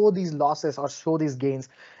like show these losses or show these gains,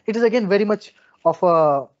 it is again very much of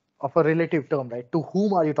a relative term, right? To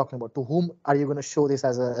whom are you talking about? To whom are you going to show this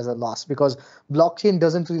as a loss? Because blockchain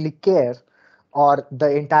doesn't really care, or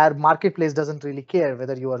the entire marketplace doesn't really care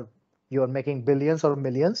whether you are making billions or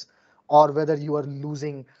millions, or whether you are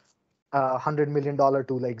losing $100 million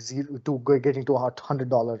to like zero to getting to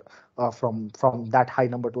 $100 from that high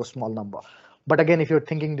number to a small number. But again, if you're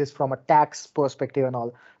thinking this from a tax perspective and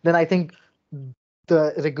all, then I think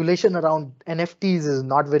the regulation around NFTs is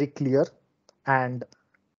not very clear, and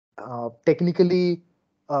technically,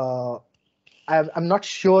 I'm not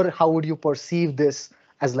sure how would you perceive this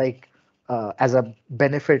as like as a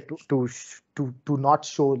benefit to not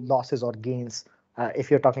show losses or gains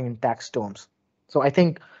if you're talking in tax terms. So I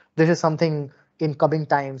think this is something in coming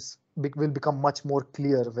times will become much more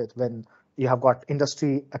clear with when you have got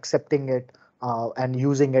industry accepting it and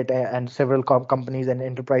using it, and several companies and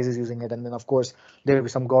enterprises using it, and then of course there will be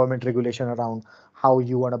some government regulation around how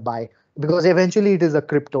you want to buy, because eventually it is a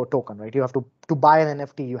crypto token, right? You have to buy an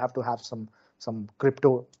NFT, you have to have some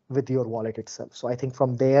crypto with your wallet itself. So I think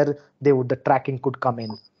from there the tracking could come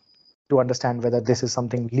in to understand whether this is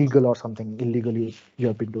something legal or something illegally you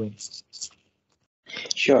have been doing.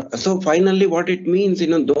 Sure. So finally, what it means,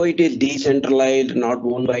 though it is decentralized, not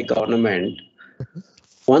owned by government,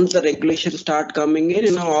 once the regulations start coming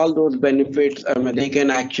in, all those benefits, they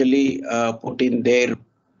can actually put in their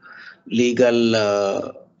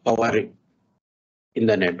legal power in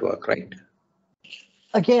the network, right?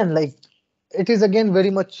 Again, like it is again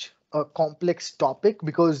very much a complex topic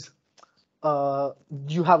because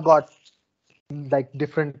you have got like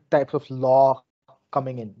different types of law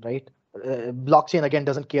coming in, right? Blockchain again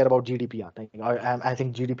doesn't care about GDPR. I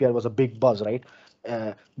think GDPR was a big buzz, right?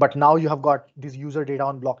 But now you have got this user data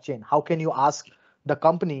on blockchain. How can you ask the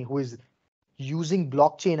company who is using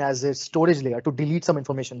blockchain as a storage layer to delete some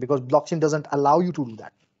information, because blockchain doesn't allow you to do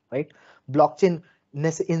that, right? Blockchain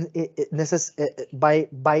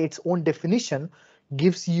by its own definition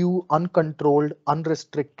gives you uncontrolled,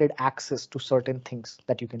 unrestricted access to certain things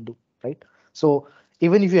that you can do, right? So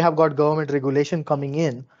even if you have got government regulation coming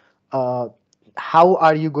in, how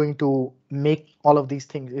are you going to make all of these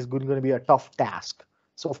things is going to be a tough task.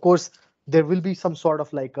 So of course, there will be some sort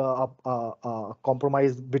of like a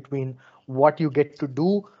compromise between what you get to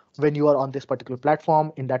do when you are on this particular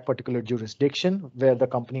platform in that particular jurisdiction where the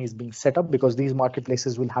company is being set up, because these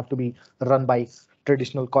marketplaces will have to be run by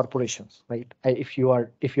traditional corporations, right? If you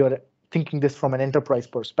are thinking this from an enterprise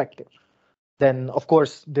perspective, then of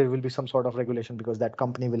course there will be some sort of regulation because that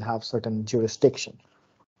company will have certain jurisdiction.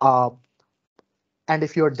 Uh, and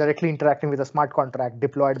if you're directly interacting with a smart contract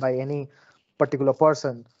deployed by any particular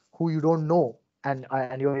person who you don't know, and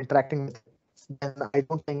you're interacting with, then I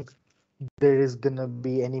don't think there is gonna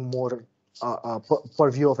be any more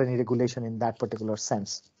purview of any regulation in that particular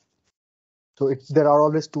sense. So there are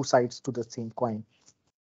always two sides to the same coin.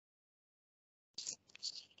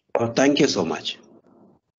 Thank you so much.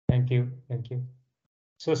 Thank you. Thank you.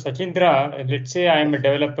 So Shachindra, let's say I'm a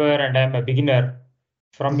developer and I'm a beginner.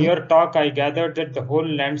 From your talk, I gathered that the whole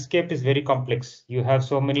landscape is very complex. You have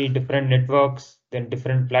so many different networks, then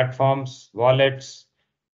different platforms, wallets,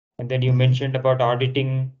 and then you mentioned about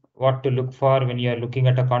auditing, what to look for when you are looking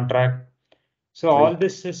at a contract. So all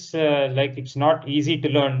this is like it's not easy to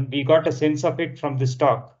learn. We got a sense of it from this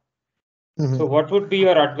talk. So what would be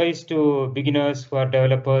your advice to beginners who are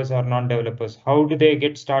developers or non-developers? How do they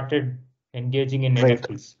get started engaging in Right.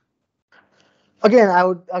 NFTs?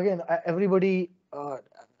 Again, everybody,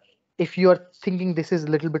 if you are thinking this is a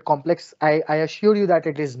little bit complex, I assure you that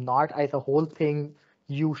it is not. The whole thing,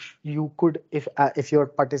 you could, if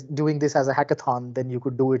you're doing this as a hackathon, then you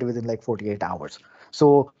could do it within like 48 hours.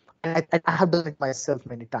 So I have done it myself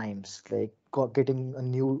many times, like getting a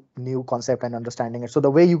new concept and understanding it. So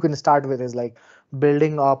the way you can start with is like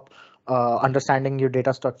building up, understanding your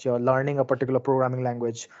data structure, learning a particular programming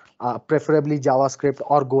language, preferably JavaScript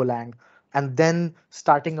or Golang, and then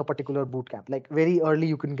starting a particular bootcamp. Like very early,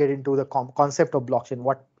 you can get into the concept of blockchain,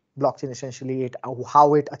 what blockchain essentially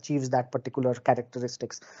how it achieves that particular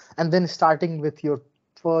characteristics, and then starting with your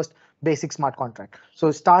first basic smart contract.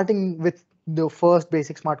 So starting with the first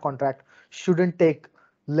basic smart contract shouldn't take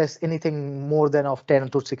less anything more than of 10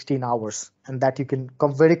 to 16 hours, and that you can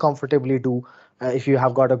very comfortably do if you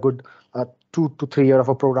have got a good 2 to 3 year of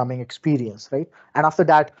a programming experience, right? And after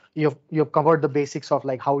that, you've covered the basics of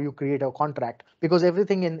like how you create a contract, because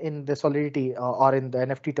everything in the Solidity or in the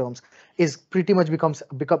NFT terms is pretty much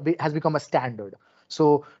has become a standard.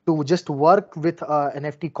 So to just work with an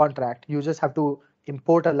NFT contract, you just have to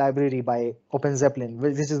import a library by OpenZeppelin,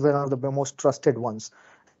 which is one of the most trusted ones,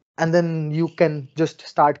 and then you can just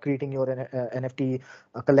start creating your NFT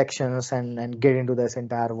collections and get into this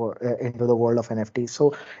entire into the world of NFT.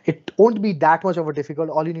 So it won't be that much of a difficult.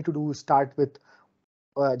 All you need to do is start with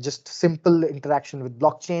just simple interaction with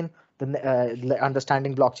blockchain, then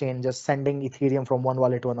understanding blockchain, just sending Ethereum from one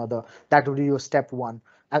wallet to another. That would be your step one.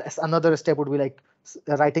 And another step would be like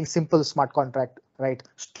writing simple smart contract, right?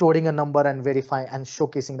 Storing a number and verify and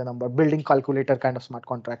showcasing the number, building calculator kind of smart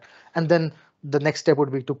contract. And then the next step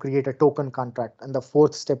would be to create a token contract. And the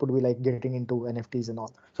fourth step would be like getting into NFTs and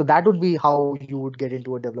all. So that would be how you would get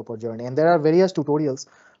into a developer journey. And there are various tutorials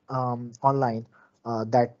online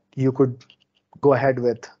that you could go ahead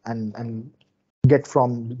with and get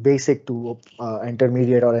from basic to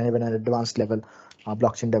intermediate or even an advanced level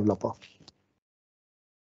blockchain developer.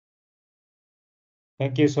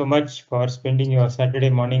 Thank you so much for spending your Saturday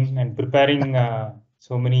morning and preparing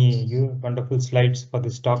so many wonderful slides for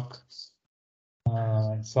this talk.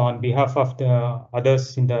 So on behalf of the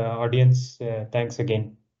others in the audience, thanks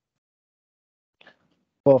again.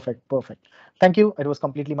 Perfect. Thank you. It was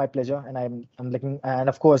completely my pleasure, and I'm looking, and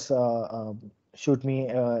of course, shoot me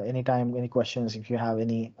anytime, any questions if you have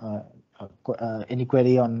any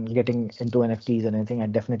query on getting into NFTs and anything. I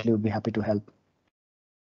definitely would be happy to help.